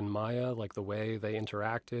Donald and Maya, the way they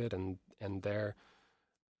interacted and their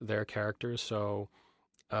characters. So,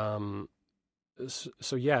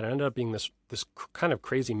 so yeah, it ended up being this kind of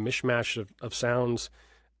crazy mishmash of sounds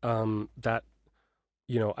that,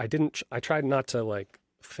 you know, I tried not to like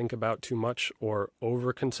think about too much or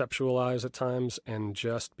over conceptualize at times, and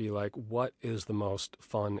just be like, what is the most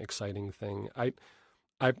fun, exciting thing? I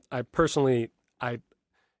personally, you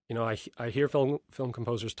know, I hear film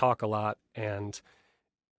composers talk a lot, and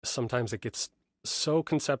sometimes it gets so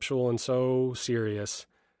conceptual and so serious.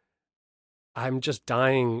 I'm just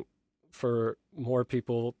dying for more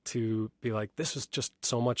people to be like, this is just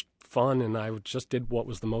so much fun, and I just did what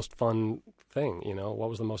was the most fun thing, you know, what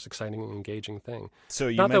was the most exciting and engaging thing. So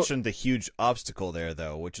you mentioned the huge obstacle there,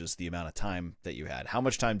 though, which is the amount of time that you had. How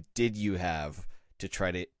much time did you have to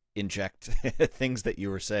try to inject things that you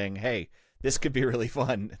were saying, hey, this could be really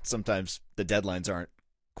fun? Sometimes the deadlines aren't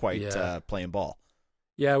quite playing ball.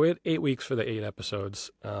 Yeah, we had 8 weeks for the 8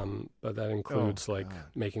 episodes, but that includes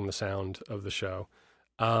making the sound of the show.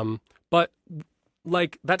 But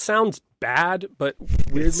like, that sounds bad, but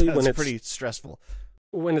weirdly, when it's pretty stressful,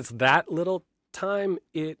 when it's that little time,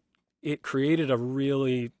 it created a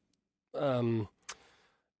really, it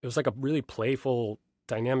was like a really playful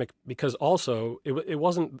dynamic, because also it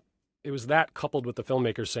was that coupled with the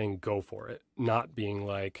filmmakers saying go for it, not being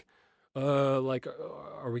like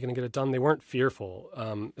are we going to get it done? They weren't fearful,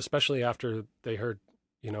 especially after they heard,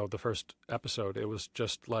 you know, the first episode. It was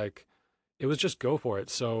just go for it.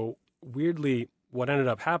 So weirdly, what ended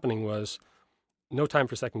up happening was no time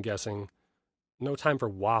for second guessing, no time for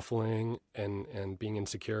waffling and being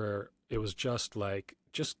insecure. It was just like,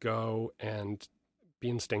 just go and be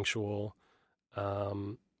instinctual,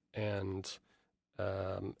 and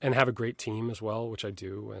have a great team as well, which I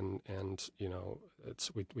do. And you know,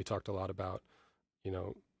 we talked a lot about, you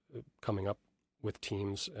know, coming up with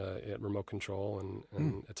teams at Remote Control,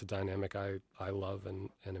 and it's a dynamic I love and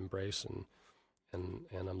embrace, and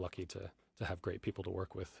I'm lucky to have great people to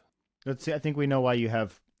work with. Let's see. I think we know why you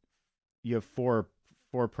have four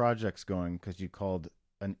projects going, because you called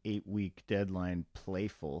an 8-week deadline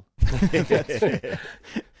playful.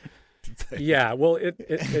 Yeah, well, it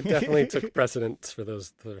definitely took precedence for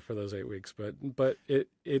those 8 weeks, but it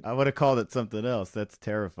I would have called it something else. That's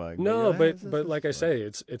terrifying. No, but like I say,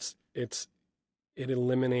 it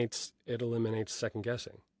eliminates second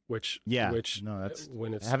guessing, which that's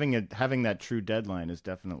when it's having that true deadline is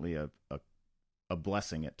definitely a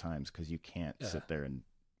blessing at times, because you can't sit there and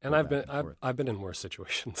I've been in worse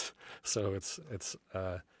situations, so it's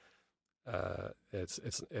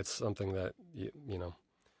something that you know,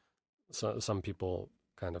 some people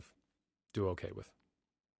kind of do okay with.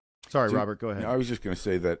 Sorry, Robert, go ahead. I was just going to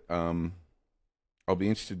say that I'll be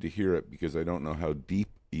interested to hear it, because I don't know how deep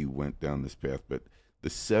you went down this path, but the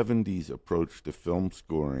 70s approach to film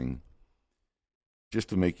scoring, just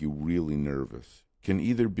to make you really nervous, can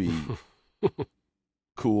either be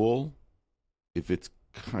cool if it's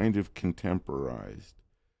kind of contemporized,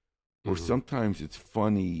 or sometimes it's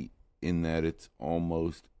funny in that it's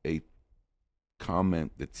almost a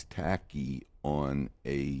comment that's tacky on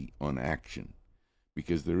action,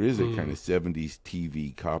 because there is a kind of 70s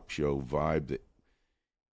TV cop show vibe that,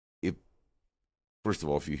 first of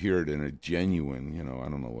all, if you hear it in a genuine, you know, I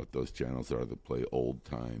don't know what those channels are that play old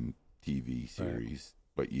time TV series,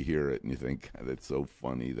 but you hear it and you think, God, that's so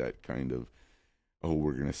funny, that kind of, oh,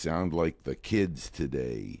 we're going to sound like the kids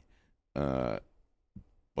today, but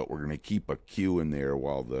we're going to keep a cue in there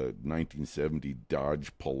while the 1970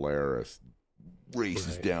 Dodge Polaris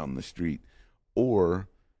races down the street. Or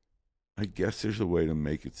I guess there's a way to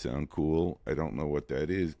make it sound cool. I don't know what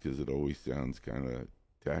that is, because it always sounds kind of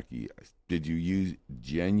tacky. Did you use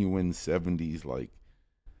genuine 70s like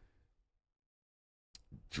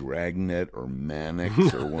Dragnet or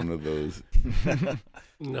Mannix or one of those?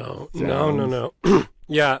 No.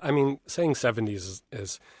 Yeah, I mean, saying 70s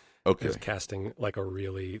is casting like a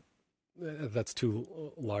really, that's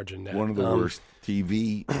too large a net. One of the worst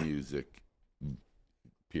TV music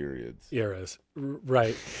eras,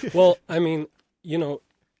 right? Well, I mean, you know,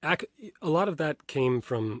 a lot of that came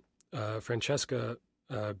from Francesca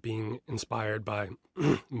being inspired by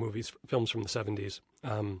films from the 70s,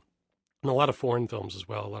 and a lot of foreign films as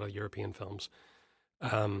well, a lot of European films.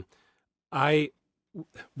 I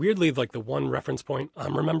weirdly, like, the one reference point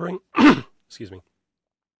I'm remembering, excuse me,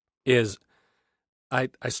 is I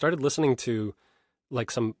started listening to like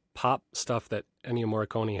some pop stuff that Ennio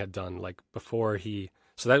Morricone had done, like before which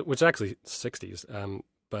is actually 60s,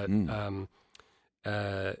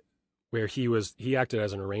 where he acted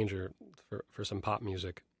as an arranger for some pop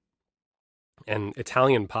music. And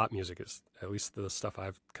Italian pop music is, at least the stuff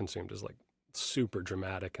I've consumed, is like super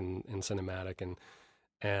dramatic and cinematic,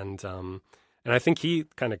 and I think he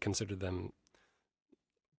kind of considered them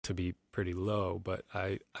to be pretty low, but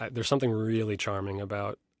I there's something really charming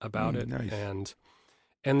about it. Nice.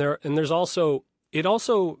 And there's also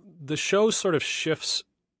the show sort of shifts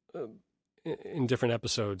in different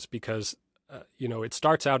episodes because it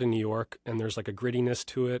starts out in New York and there's like a grittiness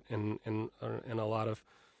to it and a lot of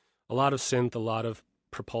synth, a lot of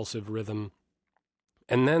propulsive rhythm,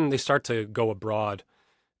 and then they start to go abroad,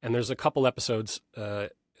 and there's a couple episodes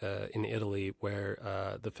in Italy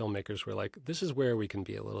where the filmmakers were like, this is where we can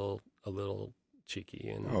be a little cheeky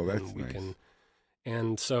and that's we nice. can,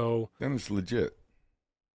 and so Then it's legit.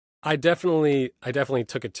 I definitely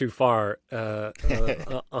took it too far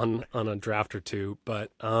on a draft or two,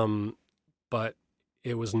 but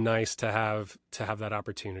it was nice to have that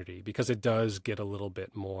opportunity because it does get a little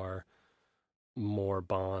bit more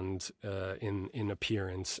Bond in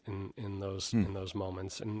appearance in those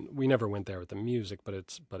moments, and we never went there with the music, but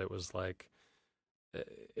it was like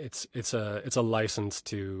it's a license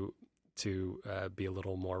to be a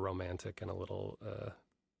little more romantic and a little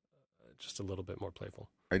just a little bit more playful.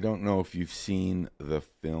 I don't know if you've seen the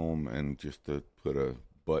film, and just to put a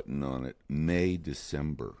button on it, May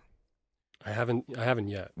December. I haven't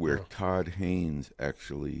yet. Where No. Todd Haynes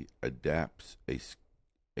actually adapts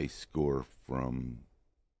a score from,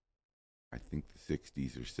 I think, the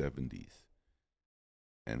 60s or 70s,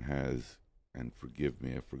 and forgive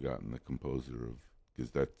me, I've forgotten the composer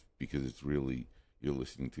because it's really, you're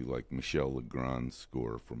listening to like Michel Legrand's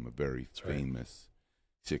score from a very famous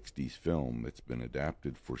 60s film that's been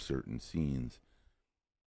adapted for certain scenes.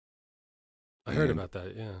 I heard about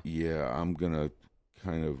that, yeah. Yeah, I'm going to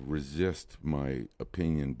kind of resist my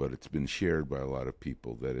opinion, but it's been shared by a lot of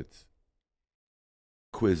people that it's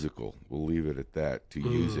quizzical, we'll leave it at that, to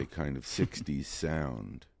use a kind of 60s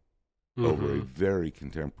sound over a very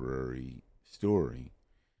contemporary story.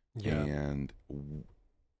 Yeah. And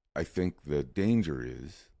I think the danger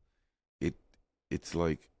is it's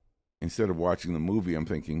like, instead of watching the movie, I'm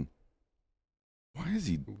thinking, why is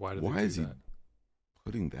he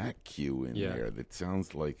putting that cue in there that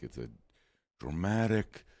sounds like it's a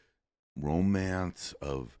dramatic romance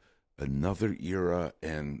of another era,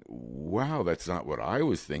 and wow, that's not what I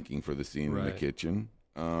was thinking for the scene in the kitchen.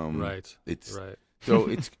 So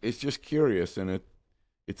it's just curious, and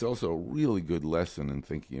it's also a really good lesson in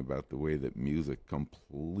thinking about the way that music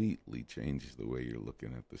completely changes the way you're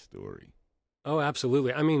looking at the story. Oh,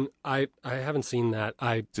 absolutely. I mean, I haven't seen that.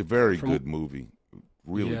 It's a very good movie,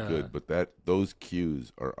 really good, but those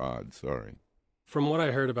cues are odd. Sorry. From what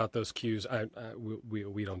I heard about those cues,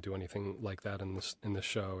 we don't do anything like that in this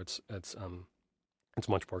show. It's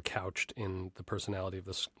much more couched in the personality of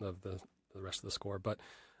the rest of the score. But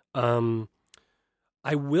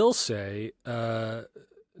I will say,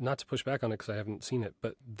 not to push back on it because I haven't seen it,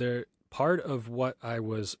 but part of what I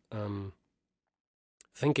was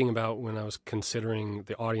thinking about when I was considering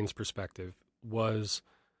the audience perspective was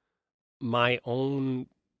my own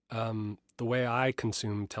the way I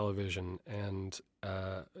consume television and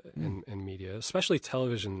media, especially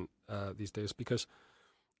television these days, because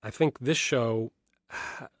I think this show,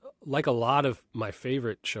 like a lot of my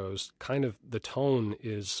favorite shows, kind of the tone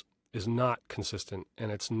is not consistent,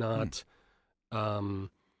 and it's not. I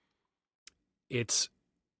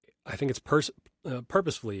think it's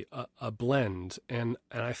purposefully a blend, and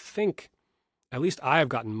I think at least I have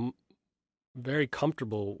gotten very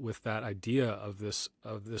comfortable with that idea of this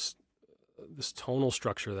tonal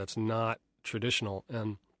structure that's not traditional,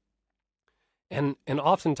 and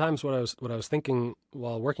oftentimes what I was thinking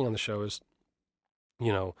while working on the show is,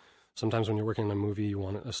 sometimes when you're working on a movie, you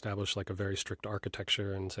want to establish like a very strict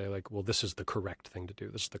architecture and say like, well, this is the correct thing to do.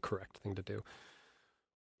 This is the correct thing to do.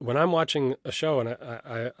 When I'm watching a show, and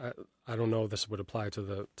I don't know if this would apply to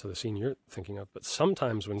the scene you're thinking of, but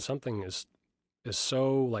sometimes when something is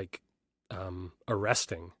so like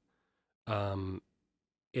arresting, I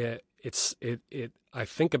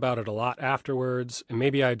think about it a lot afterwards, and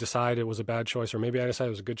maybe I decide it was a bad choice, or maybe I decide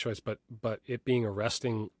it was a good choice, but it being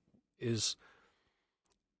arresting is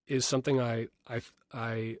something I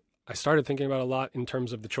started thinking about a lot in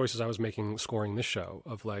terms of the choices I was making scoring this show,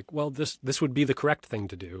 of like, well, this would be the correct thing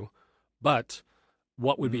to do, but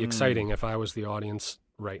what would be exciting if I was the audience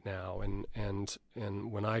right now, and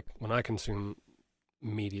when I consume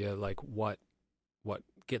media, like what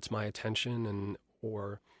gets my attention, and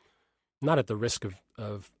or not at the risk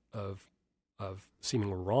of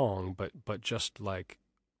seeming wrong, but just like,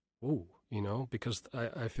 ooh, because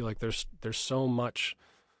I feel like there's so much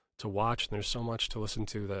to watch, and there's so much to listen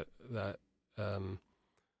to that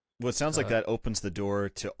well, it sounds like that opens the door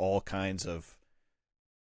to all kinds of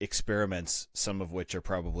experiments, some of which are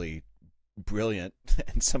probably brilliant,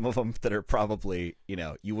 and some of them that are probably,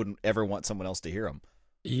 you wouldn't ever want someone else to hear them.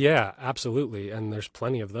 Yeah, absolutely, and there's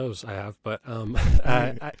plenty of those I have. But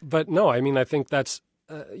but no, I mean, I think that's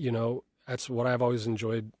that's what I've always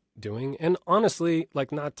enjoyed doing. And honestly,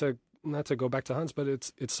 like not to go back to Hans, but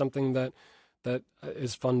it's something that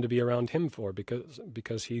is fun to be around him for,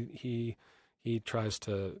 because he tries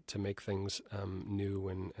to make things new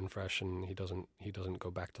and fresh, and he doesn't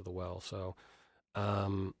go back to the well.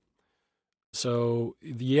 So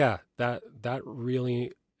yeah, that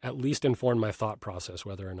really at least informed my thought process,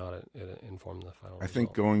 whether or not it informed the final result. I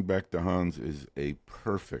think going back to Hans is a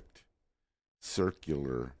perfect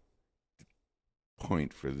circular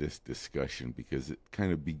point for this discussion, because it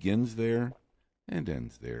kind of begins there and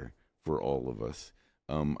ends there for all of us.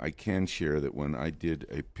 I can share that when I did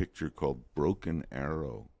a picture called Broken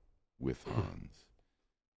Arrow with Hans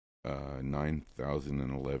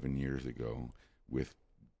 9,011 years ago, with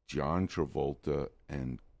John Travolta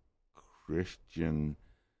and Christian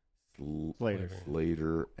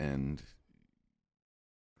Slater, and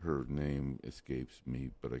her name escapes me,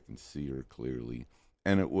 but I can see her clearly.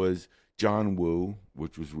 And it was John Woo,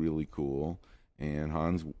 which was really cool. And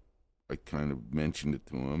Hans, I kind of mentioned it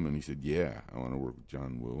to him, and he said, yeah, I want to work with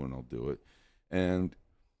John Woo, and I'll do it. And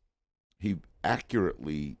he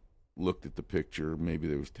accurately looked at the picture. Maybe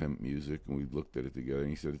there was temp music, and we looked at it together, and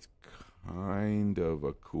he said, it's kind of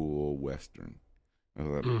a cool Western. I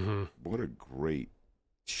thought, what a great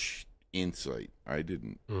insight. I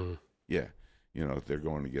didn't. Yeah. If they're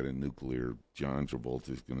going to get a nuclear, John Travolta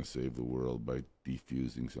is going to save the world by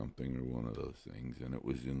defusing something or one of those things. And it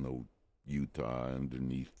was in the Utah,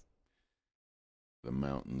 underneath the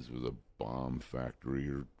mountains with a bomb factory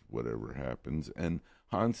or whatever happens. And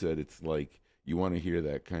Hans said it's like you want to hear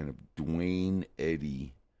that kind of Dwayne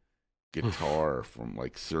Eddy guitar from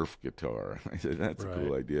like surf guitar. I said, that's a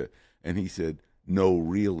cool idea. And he said, no,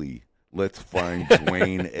 really, let's find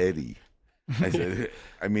Dwayne Eddy. I said,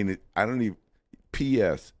 I mean, I don't even.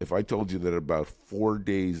 P.S. If I told you that about 4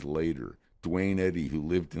 days later, Dwayne Eddy, who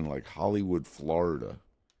lived in like Hollywood, Florida,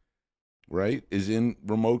 right, is in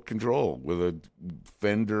remote control with a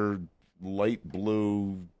Fender light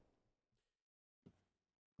blue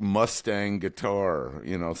Mustang guitar,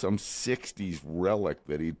 some 60s relic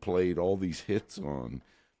that he'd played all these hits on.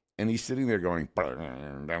 And he's sitting there going,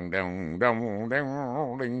 ding, ding,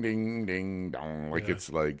 ding, ding, dong, like it's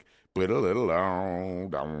like, like an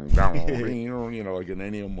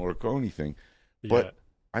Ennio Morricone thing. But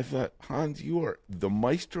I thought, Hans, you are the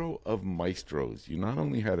maestro of maestros. You not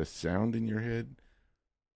only had a sound in your head,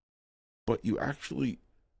 but you actually,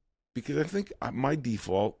 because I think my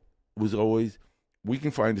default was always, we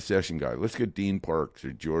can find a session guy. Let's get Dean Parks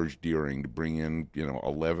or George Deering to bring in,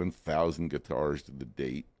 11,000 guitars to the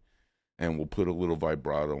date, and we'll put a little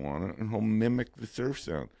vibrato on it, and he'll mimic the surf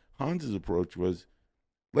sound. Hans's approach was,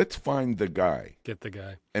 let's find the guy. Get the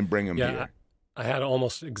guy. And bring him here. I had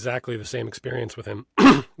almost exactly the same experience with him,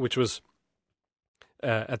 which was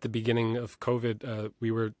at the beginning of COVID. We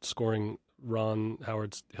were scoring Ron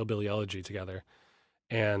Howard's Hillbilly Elegy together,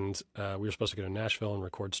 and we were supposed to go to Nashville and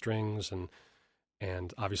record strings,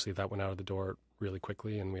 and obviously that went out of the door really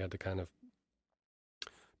quickly, and we had to kind of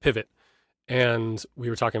pivot. And we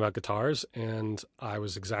were talking about guitars, and I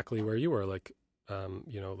was exactly where you were, like,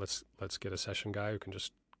 let's get a session guy who can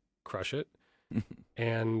just crush it.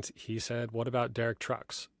 And he said, what about Derek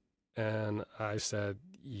Trucks? And I said,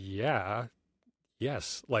 yes.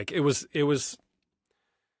 Like it was,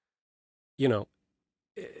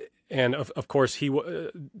 and of course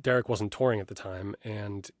Derek wasn't touring at the time,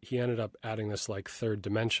 and he ended up adding this like third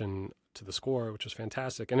dimension to the score, which was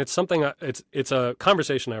fantastic. And it's something, it's a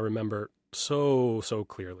conversation I remember so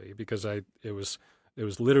clearly, because it was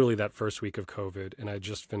literally that first week of COVID, and I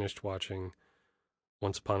just finished watching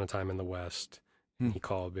Once Upon a Time in the West, and he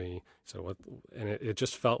called me. So what? And it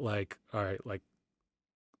just felt like, all right, like,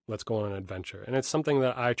 let's go on an adventure. And it's something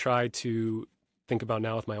that I try to think about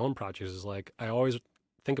now with my own projects, is like, I always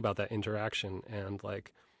think about that interaction, and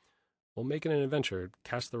like, well, make it an adventure,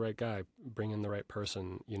 cast the right guy, bring in the right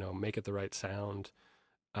person, make it the right sound.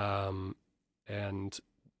 And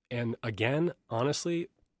again, honestly,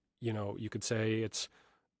 you could say it's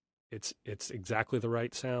exactly the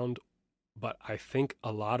right sound, but I think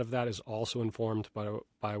a lot of that is also informed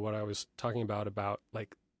by what I was talking about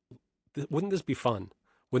like, wouldn't this be fun?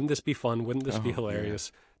 Wouldn't this be fun? Wouldn't this be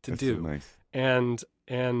hilarious to do? So nice. And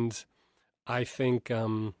I think, I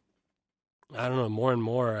don't know, more and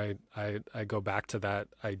more I go back to that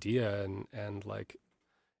idea, and like,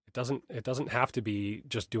 it doesn't have to be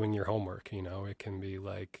just doing your homework, it can be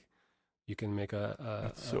like, you can make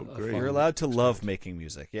That's so great. You're allowed to love making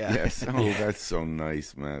music. Yeah. Yes. Oh, that's so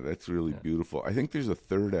nice, man. That's really beautiful. I think there's a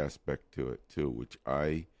third aspect to it too, which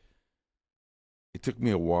it took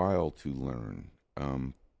me a while to learn,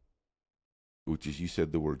 which is, you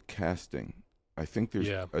said the word casting. I think there's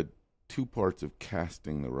two parts of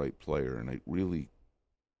casting the right player, and I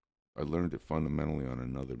learned it fundamentally on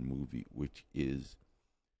another movie, which is,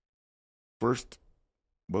 first,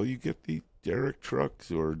 well, you get the Derek Trucks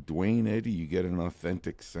or Dwayne Eddy, you get an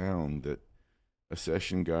authentic sound that a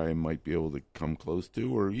session guy might be able to come close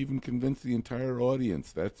to, or even convince the entire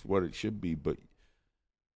audience that's what it should be. But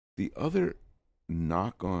the other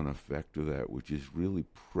knock-on effect of that, which is really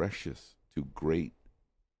precious to great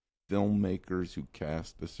filmmakers who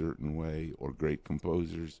cast a certain way, or great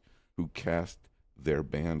composers who cast their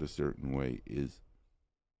band a certain way, is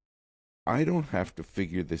I don't have to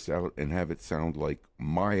figure this out and have it sound like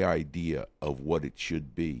my idea of what it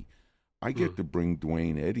should be. I get to bring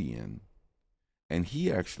Dwayne Eddy in, and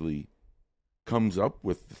he actually comes up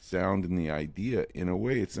with the sound and the idea. In a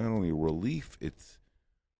way, it's not only a relief, it's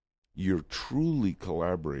you're truly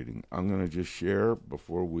collaborating. I'm going to just share,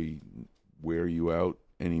 before we wear you out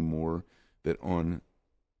anymore, that on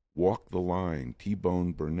Walk the Line,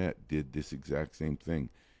 T-Bone Burnett did this exact same thing.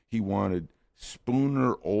 He wanted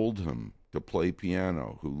Spooner Oldham to play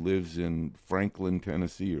piano, who lives in Franklin,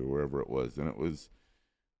 Tennessee, or wherever it was. And it was,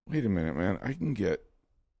 wait a minute, man, I can get,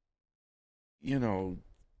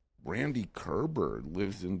 Randy Kerber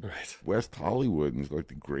lives in West Hollywood and is like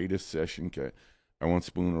the greatest session cat. I want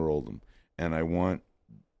Spooner Oldham. And I want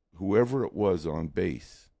whoever it was on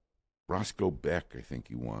bass, Roscoe Beck, I think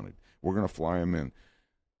he wanted. We're going to fly him in.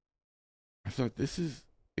 I thought, this is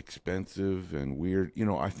expensive and weird.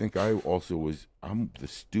 I think I'm the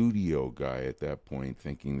studio guy at that point,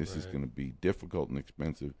 thinking this is going to be difficult and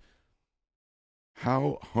expensive.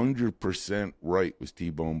 How 100% right was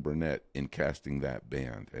T-Bone Burnett in casting that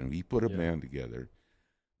band? And he put a band together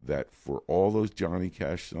that, for all those Johnny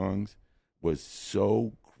Cash songs, was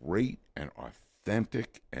so great and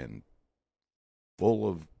authentic and full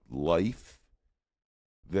of life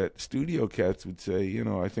that studio cats would say,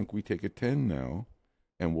 I think we take a 10 now,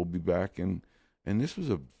 and we'll be back. And this was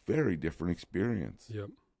a very different experience.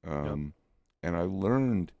 And I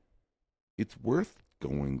learned it's worth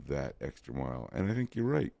going that extra mile. And I think you're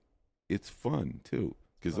right. It's fun, too,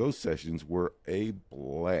 because those sessions were a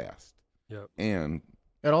blast. And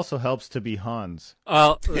it also helps to be Hans.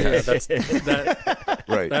 That's that.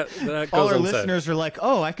 Right. That goes All our unsaid. listeners are like,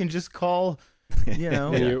 oh, I can just call, when you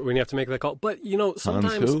have to make that call. But,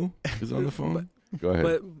 sometimes... Hans who is on the phone? Go ahead.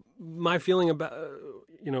 But my feeling about,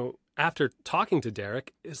 after talking to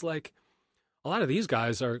Derek is like, a lot of these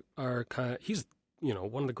guys are kind of, he's,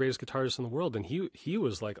 one of the greatest guitarists in the world. And he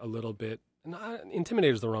was like a little bit, not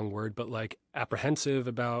intimidated is the wrong word, but like apprehensive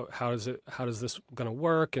about how is this going to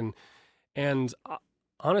work? And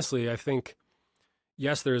honestly, I think,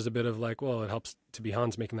 yes, there is a bit of like, well, it helps to be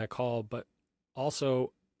Hans making that call. But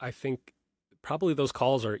also, I think probably those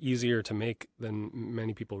calls are easier to make than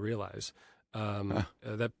many people realize.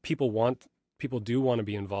 That people do want to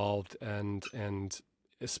be involved, and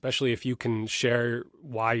especially if you can share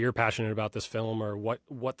why you're passionate about this film, or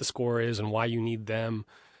what the score is and why you need them.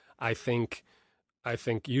 I think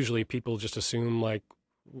usually people just assume like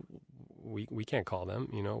we can't call them,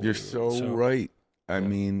 You're so right. I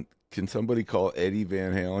mean, can somebody call Eddie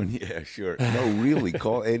Van Halen? Yeah, sure. No, really,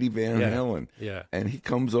 call Eddie Van Halen. Yeah. And he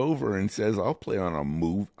comes over and says, I'll play on a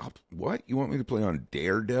move. What? You want me to play on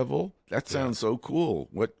Daredevil? That sounds so cool.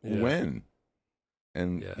 What? When?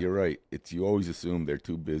 And you're right. You always assume they're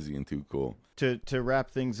too busy and too cool. To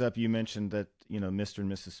wrap things up, you mentioned that, Mr. and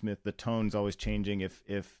Mrs. Smith, the tone's always changing.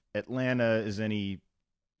 If Atlanta is any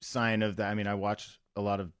sign of that, I mean, I watch a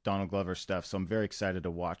lot of Donald Glover stuff, so I'm very excited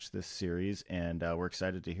to watch this series, and we're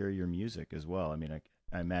excited to hear your music as well. I mean,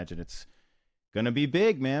 I imagine it's going to be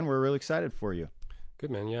big, man. We're really excited for you. Good,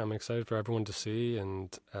 man. Yeah, I'm excited for everyone to see,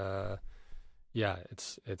 and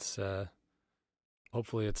it's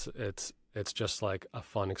hopefully it's just like a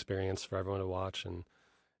fun experience for everyone to watch, and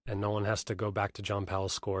no one has to go back to John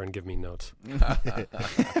Powell's score and give me notes. That's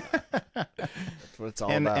what it's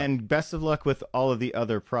all about. And best of luck with all of the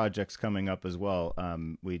other projects coming up as well.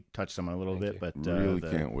 We touched on it a little bit, but really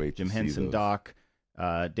can't wait. Jim to Henson see those. doc,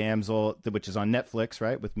 Damsel, which is on Netflix,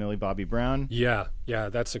 right, with Millie Bobby Brown. Yeah,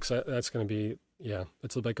 that's going to be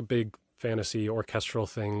it's like a big fantasy orchestral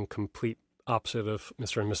thing, complete opposite of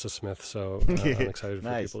Mr. and Mrs. Smith. So I'm excited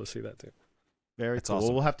for people to see that too. Very That's cool. awesome.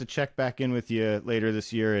 Well, we'll have to check back in with you later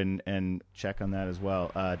this year and check on that as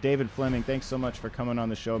well. David Fleming, thanks so much for coming on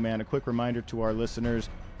the show, man. A quick reminder to our listeners,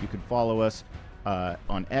 you can follow us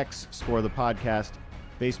On X, Score the Podcast.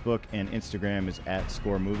 Facebook and Instagram is at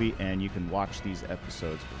Score Movie, and you can watch these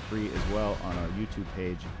episodes for free as well on our YouTube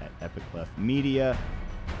page at Epic Left Media.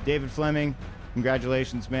 David Fleming,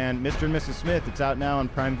 congratulations, man. Mr. and Mrs. Smith, it's out now on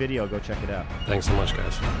Prime Video. Go check it out. Thanks so much,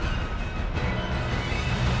 guys.